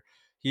this year.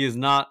 He has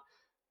not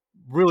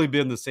really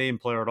been the same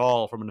player at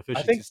all from an I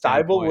think efficiency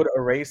Thybulle would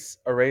standpoint.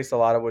 erase a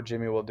lot of what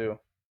Jimmy will do.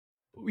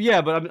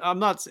 Yeah, but I'm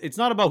not. It's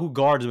not about who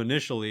guards him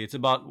initially. It's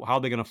about how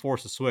they're going to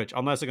force a switch,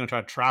 unless they're going to try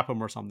to trap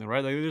him or something,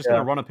 right? Like they're just going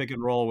Yeah, to run a pick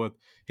and roll with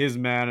his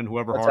man and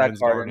whoever attack Harden's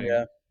Harden. guarding.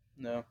 Yeah,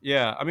 no.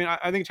 Yeah, I mean,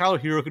 I think Tyler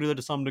Hero can do that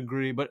to some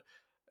degree, but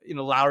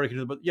Lowry can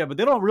do it. But yeah, but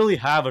they don't really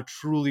have a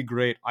truly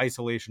great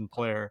isolation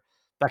player.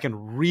 that can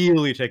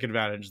really take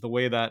advantage the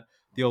way that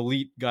the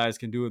elite guys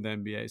can do in the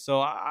NBA. So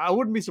I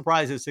wouldn't be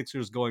surprised if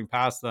Sixers going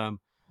past them.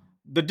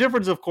 The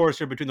difference, of course,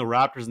 here between the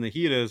Raptors and the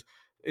Heat is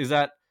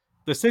that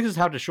the Sixers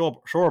have to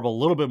shore up a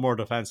little bit more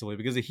defensively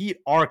because the Heat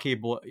are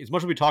capable, as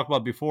much as we talked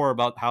about before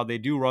about how they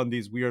do run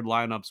these weird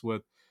lineups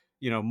with,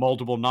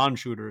 multiple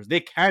non-shooters.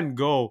 They can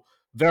go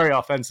very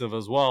offensive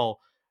as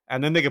well,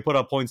 and then they can put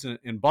up points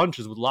in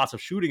bunches with lots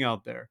of shooting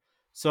out there.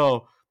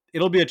 So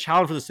it'll be a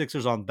challenge for the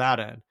Sixers on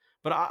that end.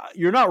 But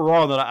you're not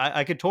wrong that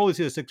I could totally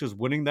see the Sixers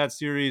winning that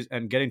series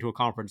and getting to a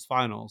conference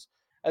finals.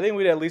 I think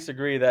we'd at least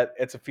agree that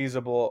it's a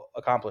feasible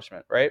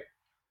accomplishment, right?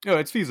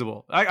 It's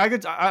feasible. I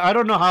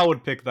don't know how I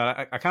would pick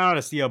that. I kind of want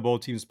to see how both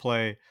teams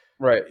play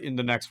Right. in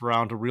the next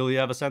round to really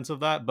have a sense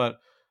of that. But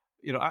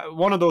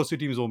one of those two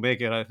teams will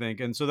make it, I think.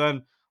 And so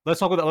then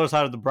let's talk about the other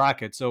side of the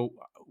bracket. So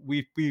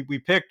we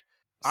picked.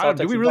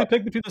 Did we really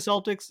pick between the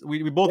Celtics?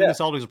 We both think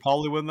the Celtics will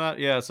probably win that.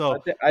 Yeah.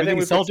 So I think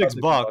we Celtics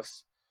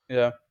Bucks.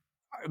 Yeah.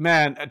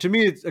 Man, to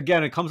me,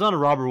 it comes down to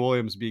Robert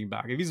Williams being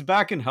back. If he's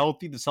back and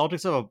healthy, the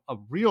Celtics have a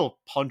real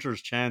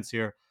puncher's chance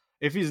here.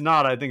 If he's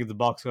not, I think the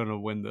Bucks are going to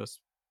win this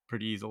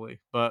pretty easily,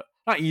 but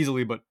not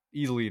easily, but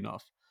easily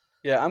enough.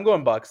 Yeah, I'm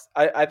going Bucks.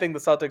 I think the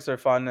Celtics are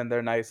fun and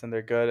they're nice and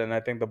they're good, and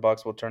I think the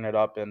Bucks will turn it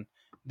up and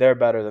they're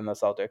better than the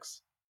Celtics.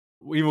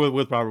 Even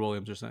with Robert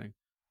Williams, you're saying?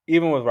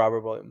 Even with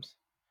Robert Williams.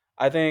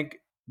 I think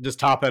just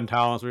top end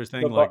talents, what you're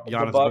saying, like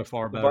Giannis is by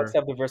far better. The Bucks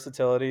have the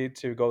versatility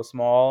to go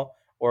small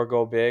or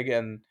go big,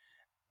 and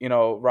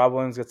Rob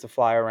Williams gets to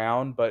fly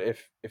around, but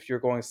if you're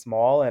going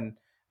small and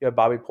you have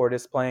Bobby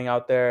Portis playing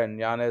out there and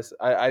Giannis,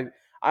 I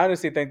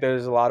honestly think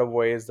there's a lot of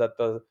ways that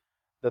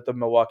the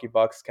Milwaukee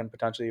Bucks can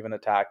potentially even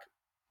attack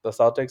the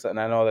Celtics, and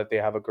I know that they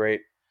have a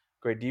great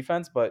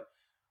defense, but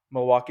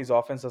Milwaukee's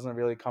offense doesn't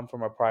really come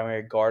from a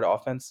primary guard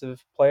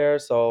offensive player,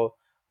 so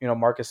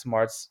Marcus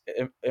Smart's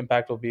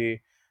impact will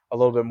be a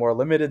little bit more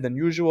limited than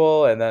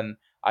usual, and then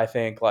I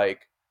think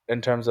like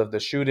in terms of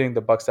the shooting,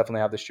 the Bucks definitely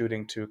have the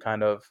shooting to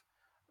kind of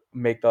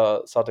make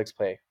the Celtics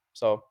play.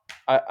 So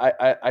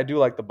I do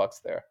like the Bucks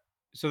there.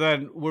 So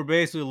then we're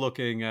basically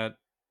looking at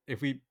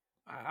if we.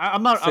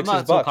 I'm not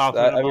so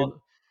confident.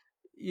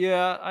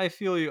 Yeah, I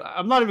feel you.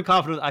 I'm not even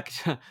confident.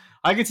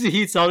 I can see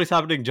Heat Celtics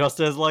happening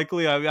just as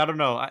likely. I don't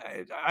know.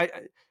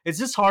 It's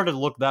just hard to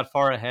look that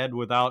far ahead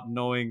without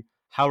knowing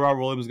how Robert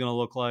Williams is going to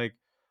look like,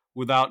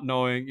 without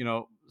knowing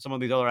some of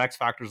these other X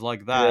factors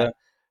like that. Yeah.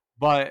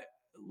 But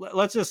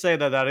let's just say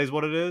that is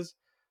what it is.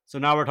 So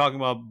now we're talking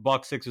about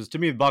Bucks Sixers. To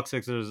me, Bucks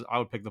Sixers, I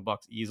would pick the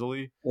Bucks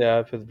easily. Yeah,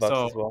 I pick the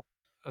Bucks as well.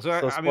 So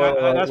I mean,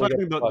 that's why I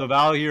think the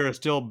value here is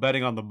still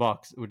betting on the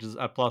Bucks, which is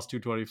at plus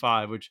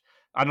 225, which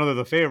I know they're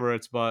the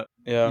favorites, but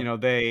they're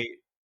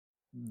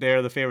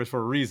the favorites for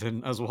a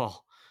reason as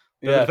well.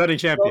 They're the defending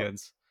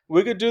champions. So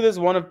we could do this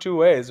one of two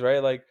ways,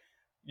 right? Like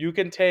you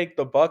can take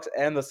the Bucks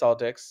and the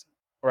Celtics,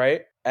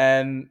 right?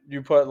 And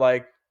you put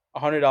like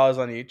 $100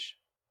 on each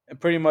and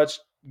pretty much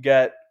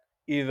get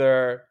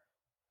either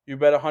you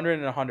bet 100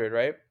 and 100,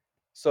 right?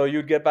 So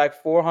you'd get back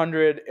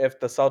 400 if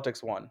the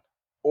Celtics won,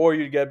 or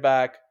you'd get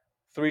back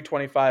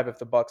 325 if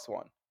the Bucks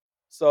won.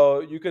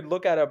 So you could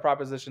look at a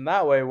proposition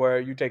that way where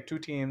you take two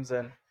teams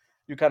and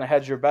you kind of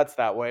hedge your bets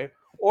that way.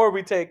 Or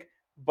we take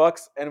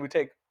Bucks and we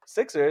take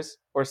Sixers,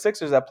 or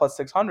Sixers at plus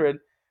 600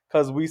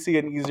 because we see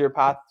an easier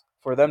path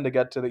for them to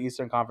get to the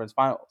Eastern Conference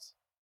Finals.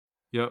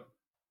 Yep.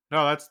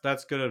 No,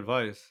 that's good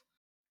advice.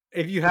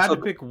 If you had to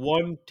pick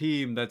one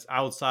team that's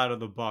outside of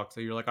the Bucks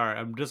that you're like, all right,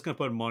 I'm just going to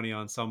put money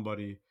on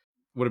somebody,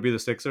 would it be the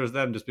Sixers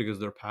then just because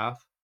of their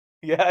path?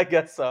 Yeah, I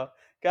guess so.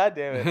 God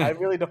damn it. I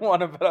really don't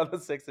want to bet on the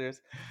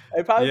Sixers.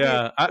 It'd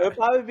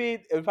probably be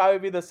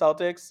the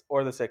Celtics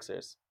or the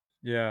Sixers.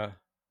 Yeah.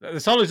 The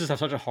Celtics just have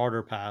such a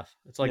harder path.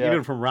 It's like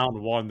even from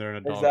round one, they're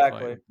in a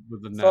dogfight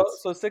with the Nets.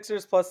 So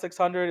Sixers plus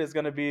 600 is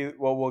going to be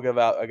what we'll give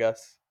out, I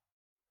guess.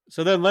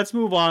 So then let's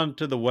move on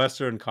to the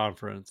Western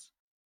Conference.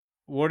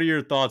 What are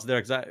your thoughts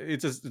there?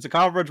 Because it's a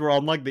conference where,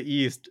 unlike the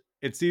East,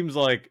 it seems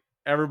like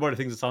everybody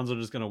thinks the Suns are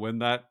just going to win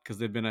that because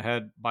they've been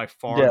ahead by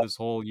far this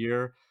whole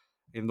year.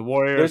 And the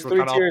Warriors were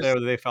kind of up there,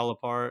 they fell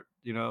apart,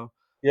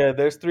 Yeah,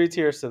 there's 3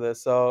 tiers to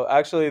this. So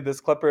actually, this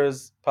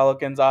Clippers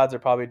Pelicans odds are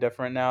probably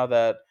different now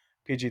that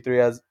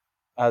PG3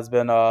 has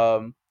been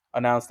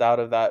announced out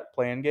of that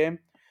play-in game.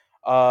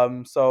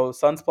 So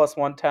Suns plus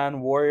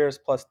 110, Warriors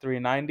plus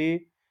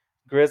 390,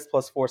 Grizz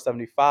plus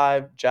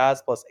 475,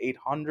 Jazz plus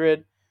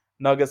 800,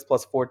 Nuggets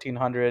plus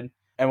 1400,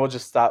 and we'll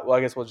just stop. Well, I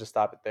guess we'll just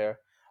stop it there.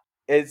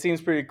 It seems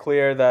pretty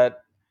clear that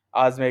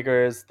odds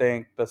makers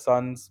think the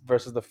Suns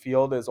versus the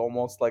field is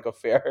almost like a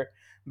fair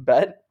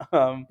bet.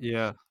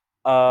 Yeah.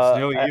 It's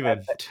nearly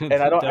even. And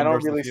I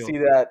don't really see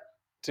that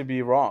to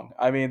be wrong.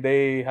 I mean,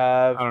 they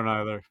have I don't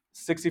know either.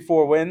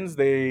 64 wins.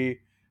 They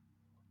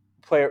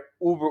play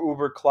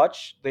uber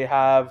clutch. They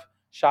have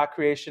shot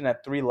creation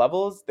at 3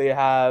 levels. They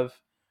have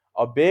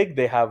a big,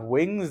 they have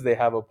wings, they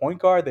have a point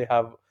guard, they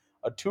have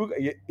a 2,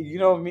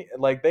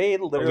 like they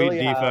literally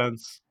elite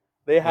defense.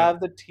 Have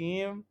the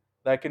team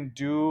that can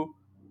do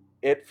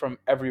it from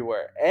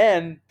everywhere.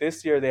 And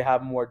this year they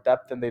have more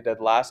depth than they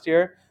did last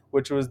year,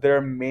 which was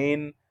their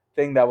main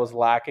thing that was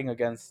lacking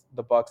against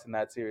the Bucks in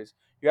that series.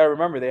 You got to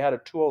remember they had a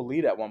 2-0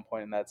 lead at one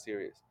point in that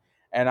series,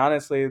 and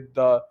honestly,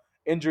 the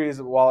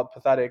injuries, while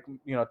pathetic,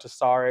 to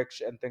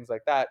Saric and things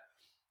like that,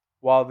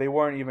 while they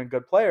weren't even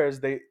good players,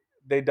 they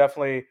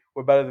definitely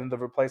were better than the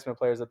replacement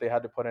players that they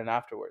had to put in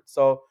afterwards.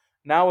 So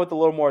now with a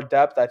little more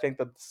depth, I think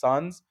that the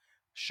Suns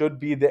should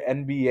be the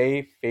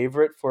NBA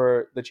favorite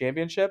for the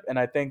championship, and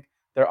I think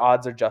their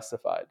odds are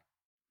justified.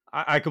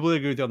 I completely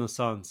agree with you on the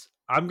Suns.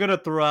 I'm gonna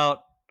throw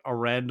out a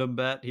random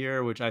bet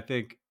here, which I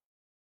think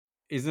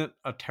isn't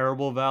a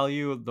terrible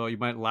value, though you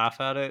might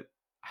laugh at it.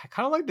 I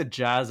kind of like the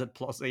Jazz at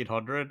plus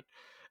 800,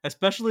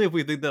 especially if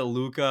we think that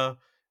Luka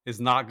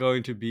is not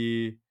going to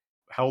be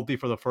healthy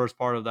for the first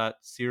part of that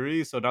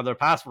series. So now they're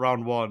past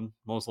round one,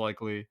 most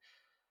likely.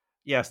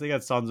 Yes, they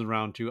got Suns in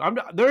round two.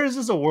 There is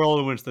just a world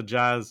in which the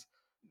Jazz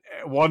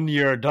one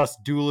year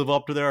do live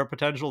up to their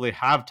potential. They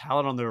have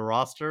talent on their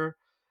roster.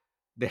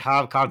 They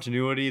have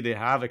continuity. They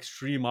have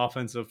extreme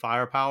offensive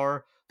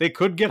firepower. They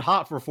could get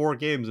hot for 4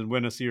 games and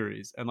win a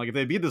series. And like if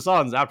they beat the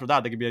Suns after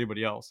that, they could beat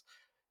anybody else.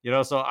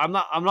 So I'm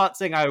not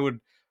saying I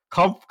would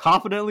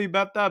confidently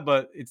bet that,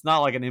 but it's not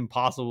like an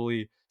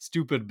impossibly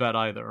stupid bet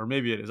either. Or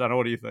maybe it is. I don't know.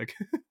 What do you think?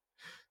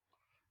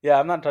 Yeah,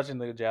 I'm not touching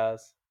the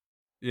Jazz.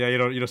 Yeah,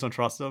 you just don't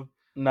trust them.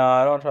 No,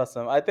 I don't trust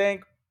them. I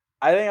think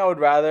I would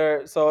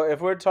rather. So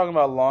if we're talking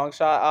about long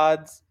shot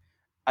odds,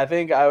 I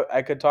think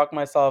I could talk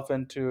myself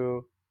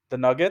into the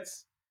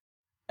Nuggets.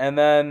 And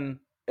then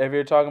if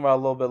you're talking about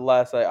a little bit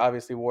less,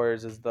 obviously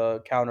Warriors is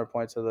the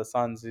counterpoint to the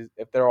Suns.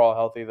 If they're all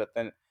healthy,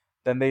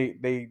 then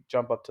they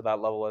jump up to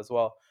that level as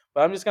well.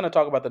 But I'm just gonna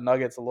talk about the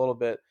Nuggets a little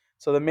bit.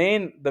 So the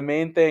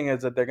main thing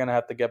is that they're gonna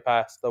have to get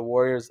past the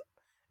Warriors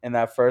in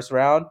that first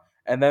round,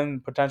 and then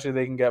potentially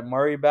they can get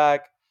Murray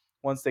back.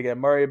 Once they get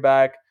Murray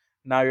back,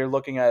 now you're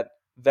looking at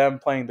them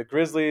playing the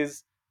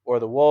Grizzlies or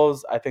the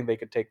Wolves. I think they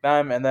could take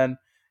them, and then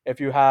if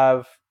you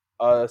have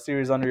a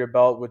series under your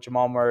belt with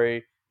Jamal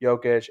Murray,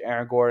 Jokic,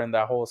 Aaron Gordon,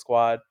 that whole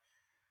squad.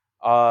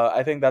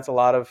 I think that's a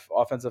lot of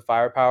offensive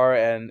firepower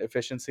and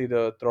efficiency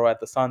to throw at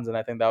the Suns, and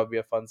I think that would be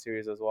a fun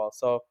series as well.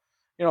 So,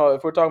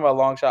 if we're talking about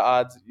long shot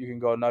odds, you can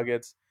go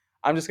Nuggets.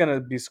 I'm just gonna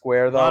be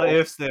square A lot of though.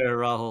 ifs there,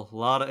 Rahul. A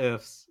lot of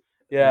ifs.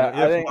 Yeah,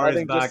 I If think I Murray's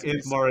think just back, to be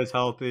if Murray's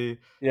healthy, if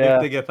yeah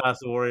they get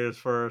past the Warriors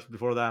first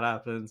before that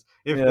happens,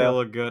 if they yeah.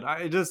 look good,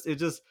 it just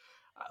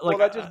Well, like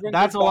that just brings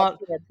us that's a back lot.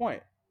 to our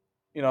point.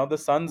 The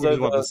Suns Which are is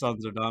what the the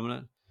Suns are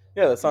dominant.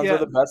 the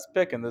Yeah, best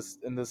pick in this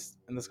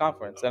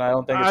conference, and I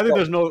don't think it's I think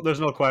close. there's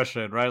no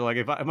question, right? Like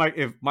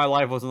if my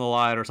life was on the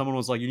line, or someone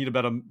was like, you need to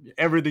bet on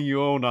everything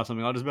you owned on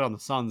something, I'll just bet on the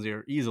Suns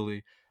here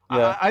easily.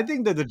 Yeah, I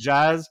think that the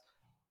Jazz,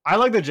 I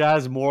like the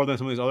Jazz more than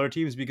some of these other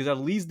teams because at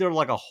least they're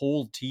like a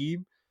whole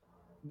team.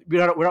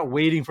 We're not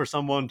waiting for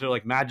someone to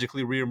like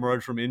magically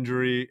reemerge from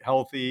injury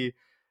healthy,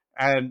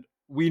 and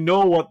we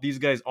know what these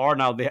guys are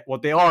now.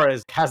 What they are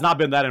has not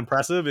been that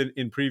impressive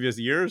in previous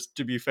years,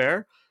 to be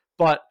fair,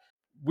 but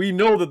we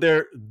know that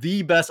they're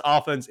the best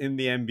offense in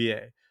the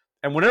NBA.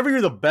 And whenever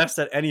you're the best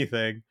at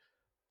anything,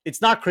 it's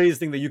not crazy to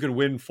think that you can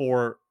win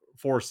four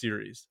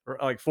series, or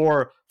like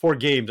four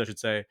games, I should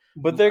say.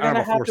 but they're I don't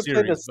gonna know have four to play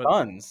the series, but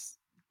Suns.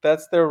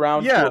 That's their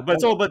round two yeah,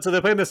 opponent. but so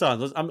they're playing the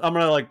Suns. I'm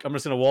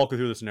just gonna walk you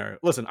through the scenario.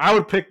 Listen, I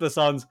would pick the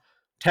Suns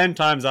 10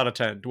 times out of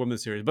 10 to win the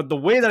series, but the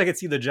way that I could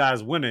see the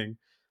Jazz winning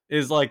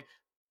is like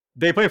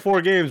they play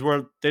 4 games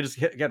where they just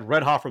get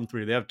red hot from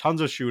three. They have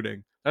tons of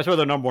shooting. That's where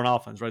they're number one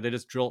offense, right? They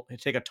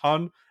take a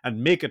ton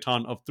and make a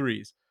ton of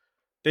threes.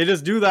 They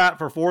just do that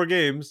for 4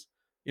 games.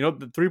 The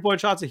 3-point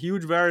shot's a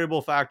huge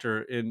variable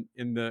factor in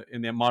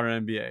the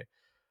modern NBA.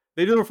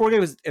 They do it for 4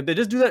 games. If they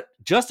just do that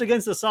just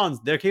against the Suns,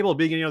 they're capable of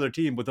beating any other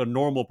team with a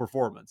normal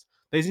performance.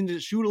 They seem to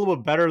shoot a little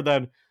bit better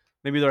than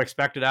maybe their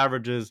expected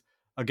averages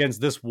against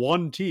this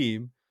one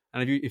team.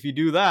 And if you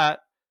do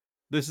that,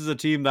 this is a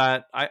team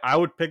that I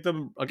would pick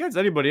them against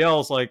anybody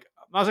else. Like,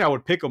 I'm not saying I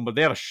would pick them, but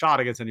they have a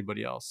shot against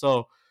anybody else.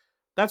 So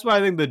that's why I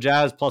think the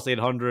Jazz plus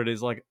 800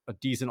 is like a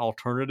decent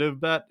alternative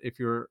bet if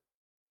you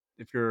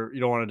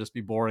don't want to just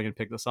be boring and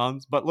pick the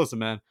Suns. But listen,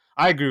 man,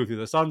 I agree with you.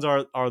 The Suns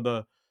are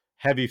the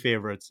heavy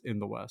favorites in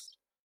the West.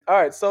 All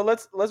right, so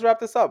let's wrap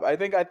this up. I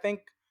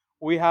think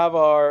we have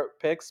our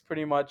picks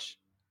pretty much.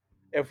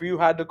 If you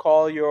had to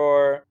call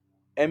your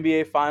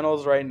NBA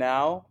Finals right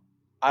now,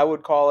 I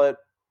would call it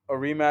a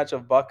rematch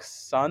of Bucks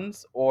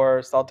Suns or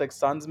Celtics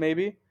Suns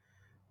maybe.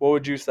 What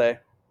would you say?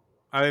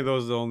 I think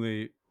those are the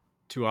only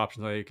two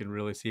options that you can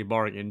really see,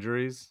 barring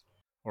injuries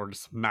or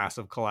just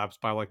massive collapse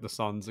by like the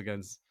Suns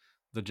against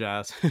the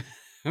Jazz,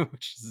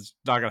 which is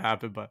not gonna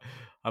happen. But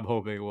I'm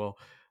hoping it will.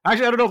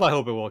 Actually, I don't know if I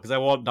hope it will because I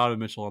want Donovan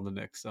Mitchell on the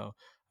Knicks, so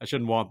I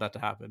shouldn't want that to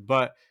happen.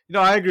 But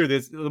I agree with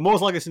this. The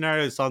most likely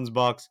scenario is Suns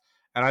Bucks,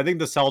 and I think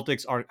the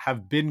Celtics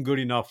have been good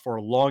enough for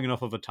long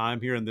enough of a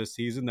time here in this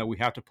season that we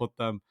have to put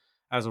them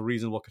as a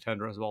reasonable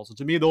contender as well. So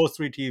to me, those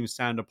three teams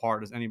stand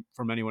apart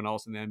from anyone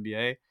else in the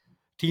NBA.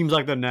 Teams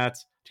like the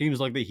Nets, teams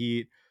like the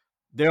Heat,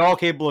 they're all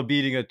capable of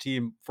beating a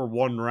team for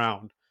one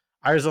round.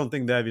 I just don't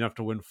think they have enough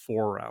to win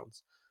 4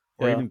 rounds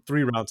or Yeah. even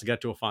 3 rounds to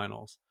get to a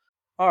finals.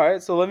 All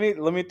right, so let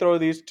me throw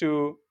these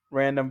two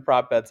random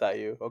prop bets at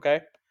you,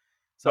 okay?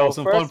 Oh, So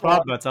some fun first prop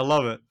one, bets. I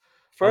love it.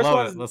 I first love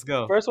it. one's Let's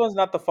go. first one's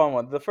not the fun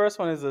one. The first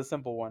one is a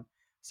simple one.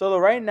 So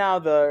right now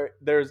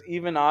there's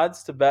even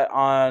odds to bet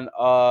on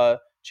a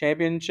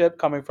championship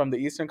coming from the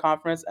Eastern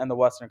Conference and the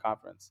Western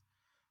Conference.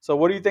 So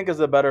what do you think is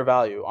the better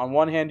value? On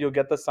one hand, you'll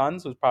get the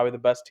Suns, who's probably the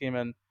best team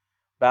in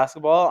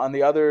basketball. On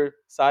the other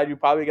side, you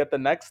probably get the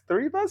next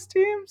three best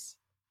teams,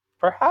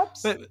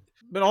 perhaps. But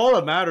but all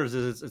that matters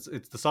is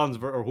it's the Suns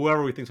or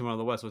whoever we think someone on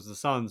the West was the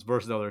Suns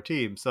versus the other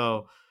team.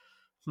 So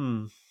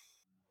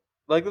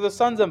Like if the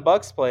Suns and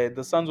Bucks played,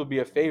 the Suns would be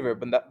a favorite,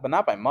 but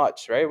not by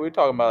much, right? We're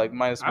talking about like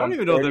minus I don't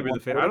even know if 130, they'd be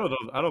the favorite.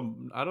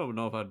 140. I don't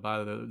know if I'd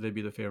buy they'd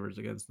be the favorites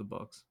against the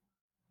Bucks.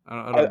 I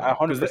I don't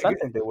know because 100%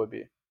 think they would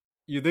be.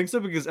 you think so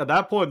because at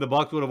that point the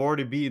Bucks would have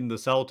already beaten the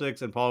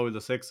Celtics and probably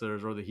the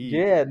Sixers or the Heat.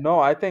 Yeah, no,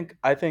 I think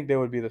they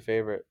would be the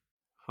favorite.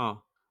 Huh.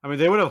 I mean,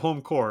 they would have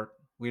home court.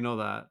 We know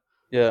that.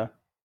 Yeah.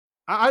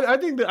 I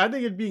think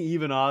it being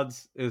even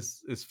odds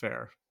is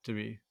fair to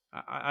me.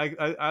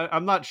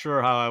 I'm not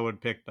sure how I would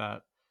pick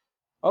that.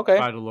 Okay.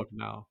 Try to look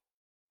now.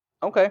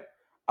 Okay.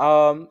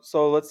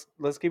 So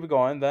let's keep it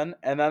going then,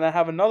 and then I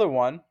have another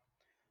one.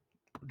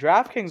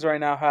 DraftKings right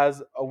now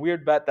has a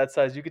weird bet that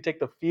says you could take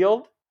the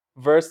field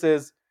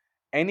versus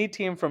any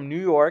team from New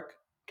York,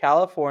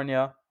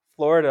 California,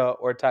 Florida,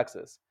 or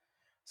Texas.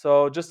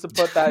 So just to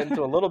put that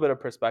into a little bit of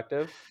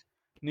perspective,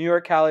 New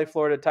York, Cali,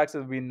 Florida, Texas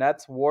would be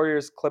Nets,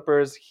 Warriors,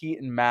 Clippers, Heat,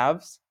 and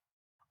Mavs.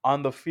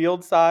 On the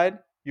field side,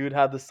 you would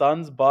have the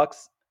Suns,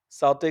 Bucks,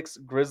 Celtics,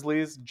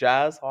 Grizzlies,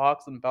 Jazz,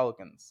 Hawks, and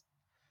Pelicans.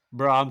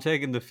 Bro, I'm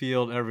taking the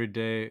field every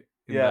day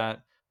in Yeah, that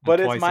and but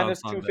it's twice on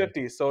minus Sunday.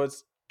 250, so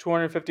it's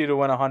 250 to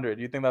win 100.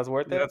 You think that's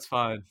worth Yeah, it? that's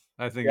fine.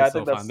 I think Yeah, it's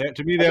so fine.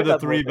 To me, I they have think the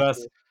that's three worth it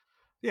best. too.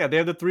 Yeah, they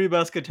have the three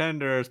best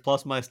contenders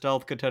plus my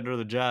stealth contender,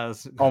 the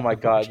Jazz, Oh my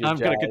which God, the I'm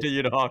gonna Jazz.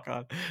 continue to hawk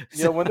on.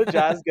 You know, when the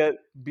Jazz get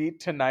beat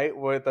tonight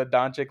with a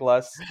Doncic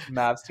less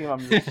Mavs team, I'm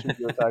just shoot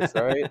you a text.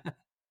 All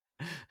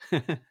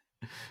right.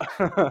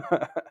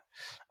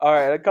 All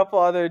right, a couple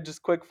other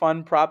just quick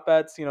fun prop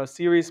bets,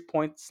 series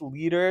points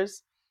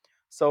leaders.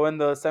 So in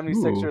the Ooh.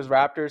 76ers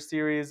Raptors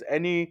series,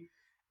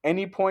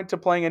 any point to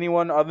playing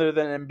anyone other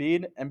than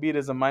Embiid. Embiid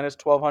is a minus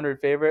 1200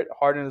 favorite.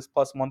 Harden is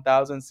plus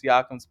 1000.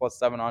 Siakam's plus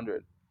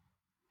 700.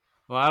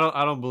 Well,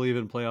 I don't believe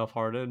in playoff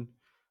Harden,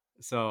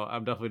 so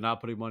I'm definitely not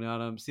putting money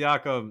on him.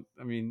 Siakam,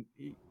 I mean,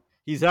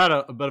 he's had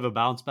a bit of a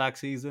bounce back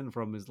season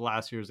from his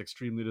last year's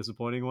extremely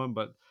disappointing one,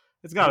 but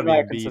it's got He's to be not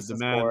a Embiid. The consistent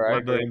man scorer. I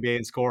led the agree. NBA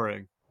in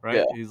scoring, Yeah,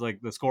 right? He's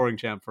like the scoring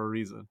champ for a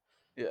reason.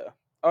 yeah.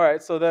 All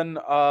right, so then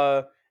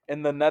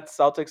in the Nets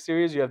Celtics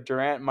series, you have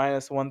Durant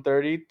minus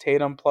 130,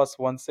 Tatum plus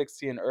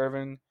 160, and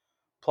Irving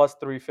plus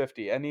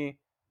 350.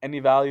 Any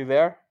value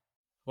there?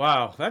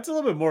 Wow, that's a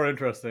little bit more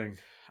interesting.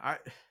 I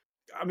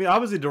I mean,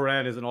 obviously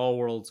Durant is an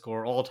all-world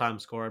scorer, all-time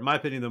scorer. In my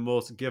opinion, the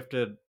most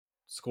gifted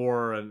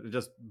scorer and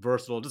just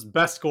versatile, just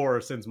best scorer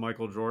since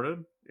Michael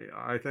Jordan,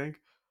 I think,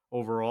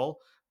 overall.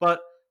 But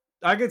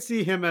I could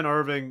see him and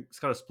Irving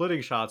kind of splitting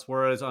shots,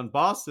 whereas on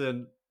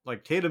Boston,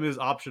 like Tatum is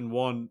option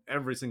one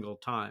every single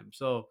time.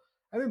 So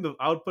I think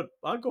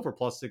I'd go for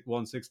plus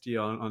 160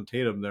 on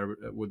Tatum there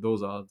with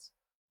those odds.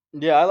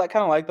 Yeah, I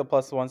kind of like the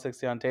plus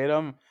 160 on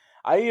Tatum.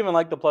 I even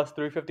like the plus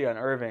 350 on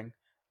Irving.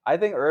 I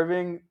think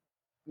Irving,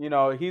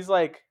 he's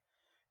like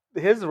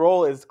his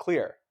role is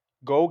clear.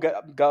 Go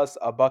get Gus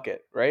a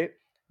bucket, right?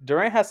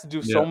 Durant has to do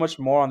Yeah. so much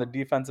more on the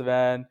defensive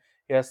end.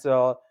 He has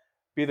to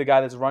be the guy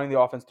that's running the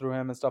offense through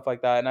him and stuff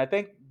like that. And I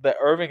think that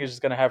Irving is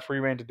just going to have free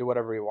reign to do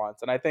whatever he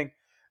wants. And I think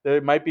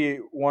there might be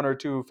one or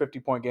two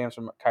 50-point games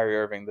from Kyrie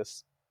Irving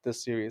this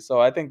series. So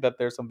I think that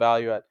there's some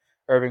value at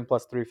Irving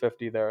plus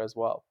 350 there as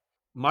well.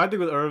 My thing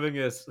with Irving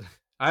is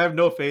I have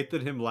no faith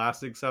in him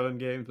lasting 7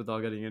 games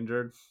without getting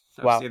injured.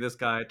 I've Wow. seen this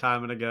guy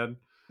time and again.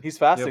 He's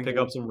He'll fasting, pick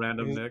up dude. some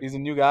random nick. He's a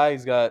new guy.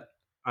 He's got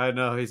I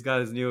know he's got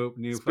his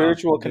newfound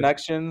spiritual gift.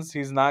 connections.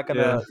 He's not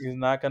Yeah,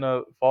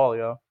 gonna fall,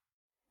 yo.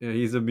 yeah,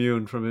 he's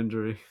immune from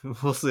injury.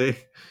 We'll see.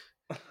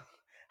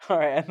 All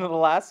right, and then the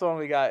last one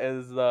we got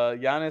is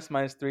Giannis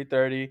minus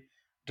 330,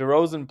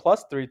 DeRozan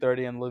plus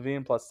 330, and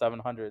Levine plus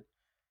 700.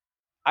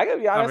 I gotta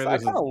be I honest, mean, I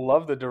this kind is of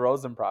love the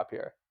DeRozan prop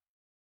here.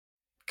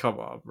 come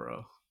on,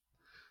 bro.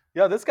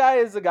 Yo, this guy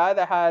is the guy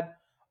that had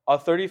a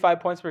 35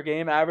 points per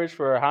game average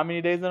for how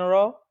many days in a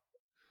row?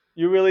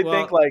 You really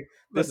think Well, like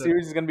this listen.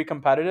 series is gonna be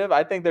competitive?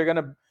 I think they're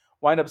gonna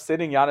wind up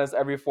sitting Giannis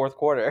every fourth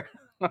quarter.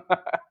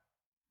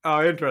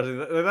 Oh, interesting.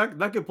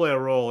 That could play a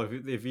role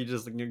if he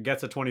just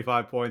gets to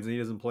 25 points and he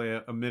doesn't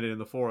play a minute in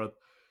the fourth.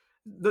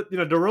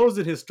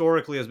 DeRozan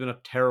historically has been a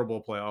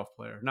terrible playoff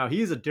player. Now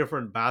he's a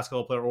different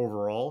basketball player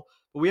overall,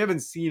 but we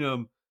haven't seen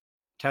him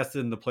tested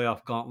in the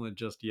playoff gauntlet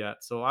just yet.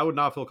 So I would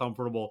not feel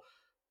comfortable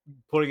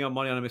putting up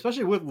money on him,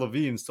 especially with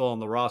Levine still on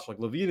the roster. Like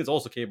Levine is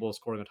also capable of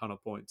scoring a ton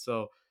of points.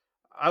 So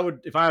I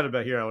would, if I had to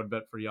bet here, I would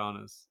bet for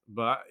Giannis.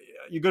 But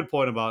you good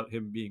point about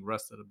him being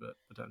rested a bit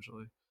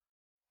potentially.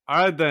 All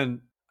right,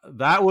 then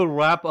that will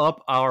wrap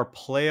up our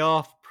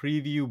playoff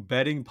preview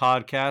betting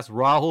podcast.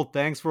 Rahul,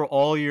 thanks for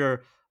all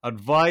your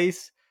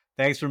advice.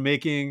 Thanks for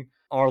making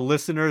our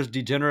listeners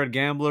degenerate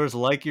gamblers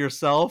like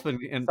yourself and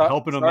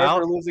helping them Sorry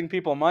for out. losing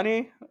people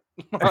money.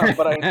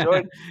 but I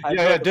enjoyed.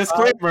 Yeah. The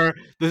Disclaimer: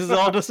 this is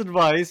all just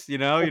advice. You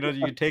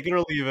can take it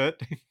or leave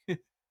it.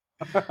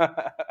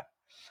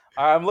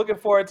 I'm looking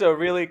forward to a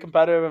really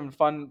competitive and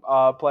fun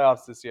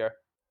playoffs this year.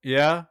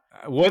 Yeah.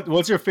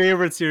 What's your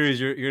favorite series?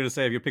 You're gonna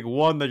say if you pick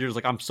one that you're just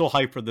like, I'm so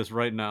hyped for this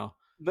right now.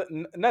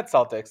 The Net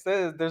Celtics.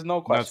 There's no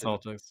Not question.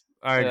 Celtics.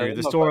 I Yeah, agree.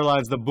 there's The no question.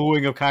 storylines, the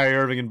booing of Kyrie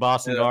Irving in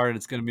Boston Yeah. Garden,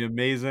 it's gonna be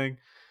amazing.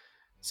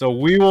 So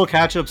we will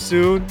catch up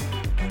soon.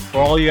 For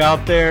all you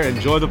out there,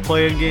 enjoy the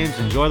play-in games,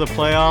 enjoy the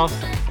playoffs,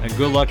 and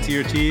good luck to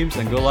your teams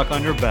and good luck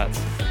on your bets.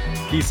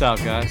 Peace out,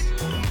 guys.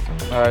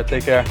 All right,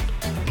 take care.